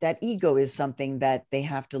 That ego is something that they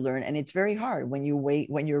have to learn, and it's very hard when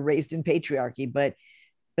you're raised in patriarchy. But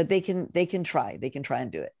they can try. They can try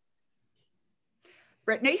and do it.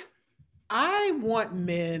 Brittney? I want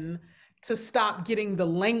men to stop getting the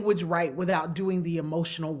language right without doing the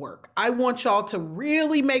emotional work. I want y'all to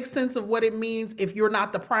really make sense of what it means if you're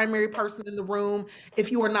not the primary person in the room,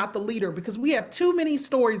 if you are not the leader, because we have too many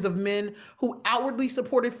stories of men who outwardly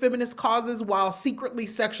supported feminist causes while secretly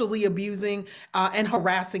sexually abusing and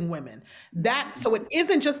harassing women. So it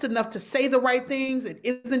isn't just enough to say the right things. It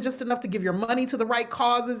isn't just enough to give your money to the right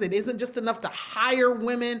causes. It isn't just enough to hire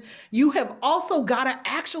women. You have also got to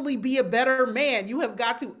actually be a better man. You have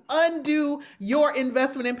got to undo your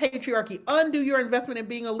investment in patriarchy, undo your investment in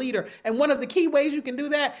being a leader. And one of the key ways you can do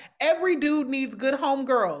that, every dude needs good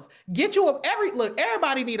homegirls. Look,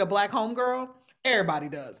 everybody need a black homegirl. Everybody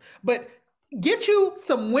does. But get you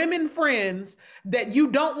some women friends that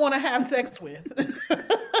you don't want to have sex with.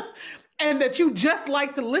 And that you just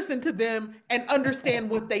like to listen to them and understand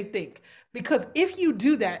what they think. Because if you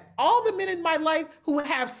do that, all the men in my life who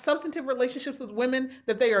have substantive relationships with women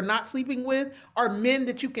that they are not sleeping with are men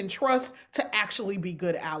that you can trust to actually be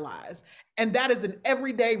good allies. And that is an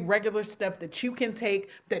everyday regular step that you can take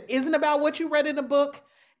that isn't about what you read in a book,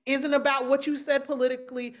 isn't about what you said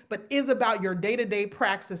politically, but is about your day-to-day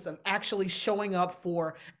practice of actually showing up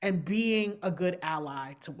for and being a good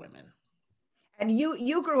ally to women. And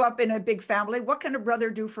you grew up in a big family. What can a brother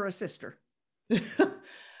do for a sister?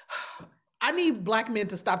 I need Black men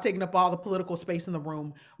to stop taking up all the political space in the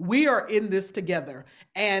room. We are in this together.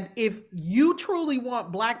 And if you truly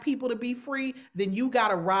want Black people to be free, then you got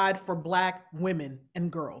to ride for Black women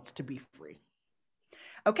and girls to be free.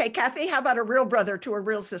 Okay, Kathy, how about a real brother to a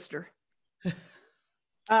real sister?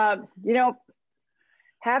 You know,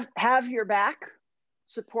 have your back,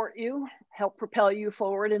 support you, help propel you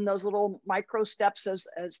forward in those little micro steps as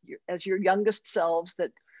your youngest selves that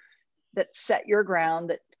set your ground,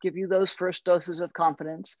 that give you those first doses of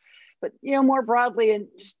confidence. But, you know, more broadly, in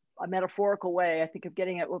just a metaphorical way, I think of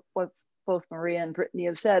getting at what both Maria and Brittney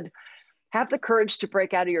have said, have the courage to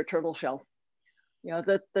break out of your turtle shell. You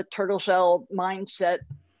know, the turtle shell mindset,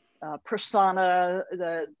 persona,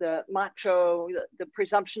 the macho, the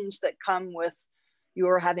presumptions that come with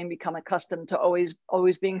your having become accustomed to always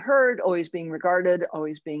being heard, always being regarded,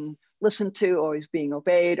 always being listened to, always being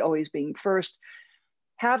obeyed, always being first.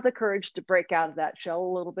 Have the courage to break out of that shell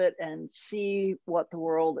a little bit and see what the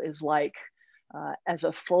world is like as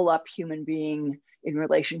a full up human being in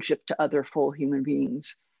relationship to other full human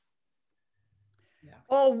beings. Yeah.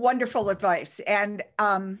 All wonderful advice. And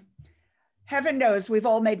heaven knows we've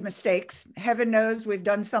all made mistakes. Heaven knows we've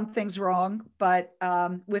done some things wrong. But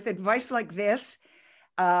with advice like this,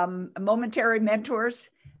 momentary mentors,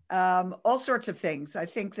 all sorts of things. I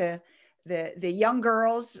think the young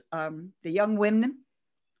girls, the young women,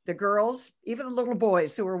 the girls, even the little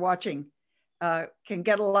boys who are watching can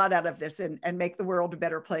get a lot out of this and make the world a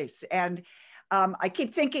better place. And I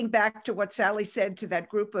keep thinking back to what Sally said to that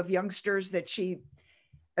group of youngsters that she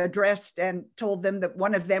addressed and told them that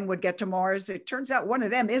one of them would get to Mars. It turns out one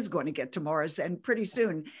of them is going to get to Mars, and pretty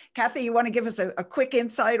soon. Kathy, you want to give us a quick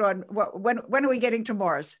insight on when are we getting to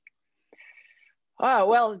Mars? Oh,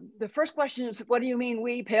 well, the first question is, what do you mean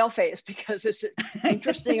we pale-faced? Because it's an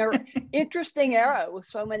interesting era with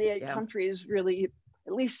so many countries really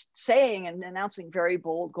at least saying and announcing very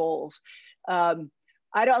bold goals. I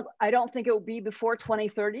don't think it will be before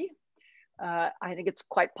 2030. I think it's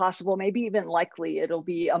quite possible, maybe even likely, it'll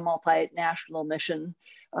be a multinational mission.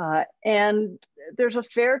 And there's a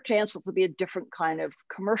fair chance it'll be a different kind of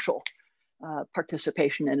commercial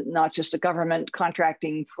participation in it, not just a government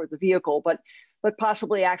contracting for the vehicle, but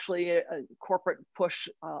possibly actually a corporate push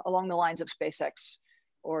along the lines of SpaceX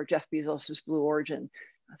or Jeff Bezos's Blue Origin.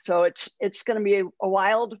 So it's going to be a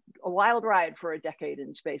wild ride for a decade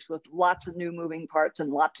in space with lots of new moving parts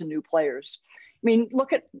and lots of new players. I mean,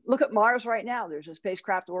 look at Mars right now. There's a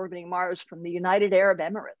spacecraft orbiting Mars from the United Arab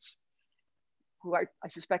Emirates, who I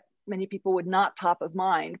suspect many people would not top of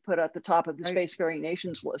mind put at the top of the spacefaring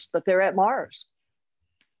nations list, but they're at Mars.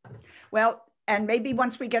 Well, and maybe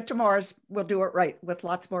once we get to Mars, we'll do it right with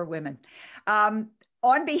lots more women.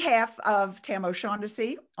 On behalf of Tam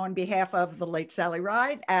O'Shaughnessy, on behalf of the late Sally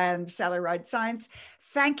Ride and Sally Ride Science,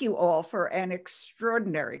 thank you all for an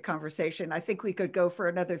extraordinary conversation. I think we could go for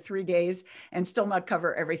another 3 days and still not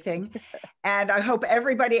cover everything. And I hope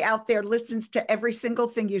everybody out there listens to every single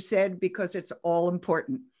thing you said, because it's all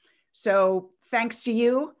important. So thanks to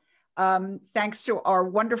you. Thanks to our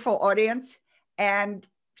wonderful audience, and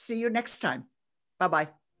see you next time.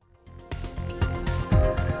 Bye-bye.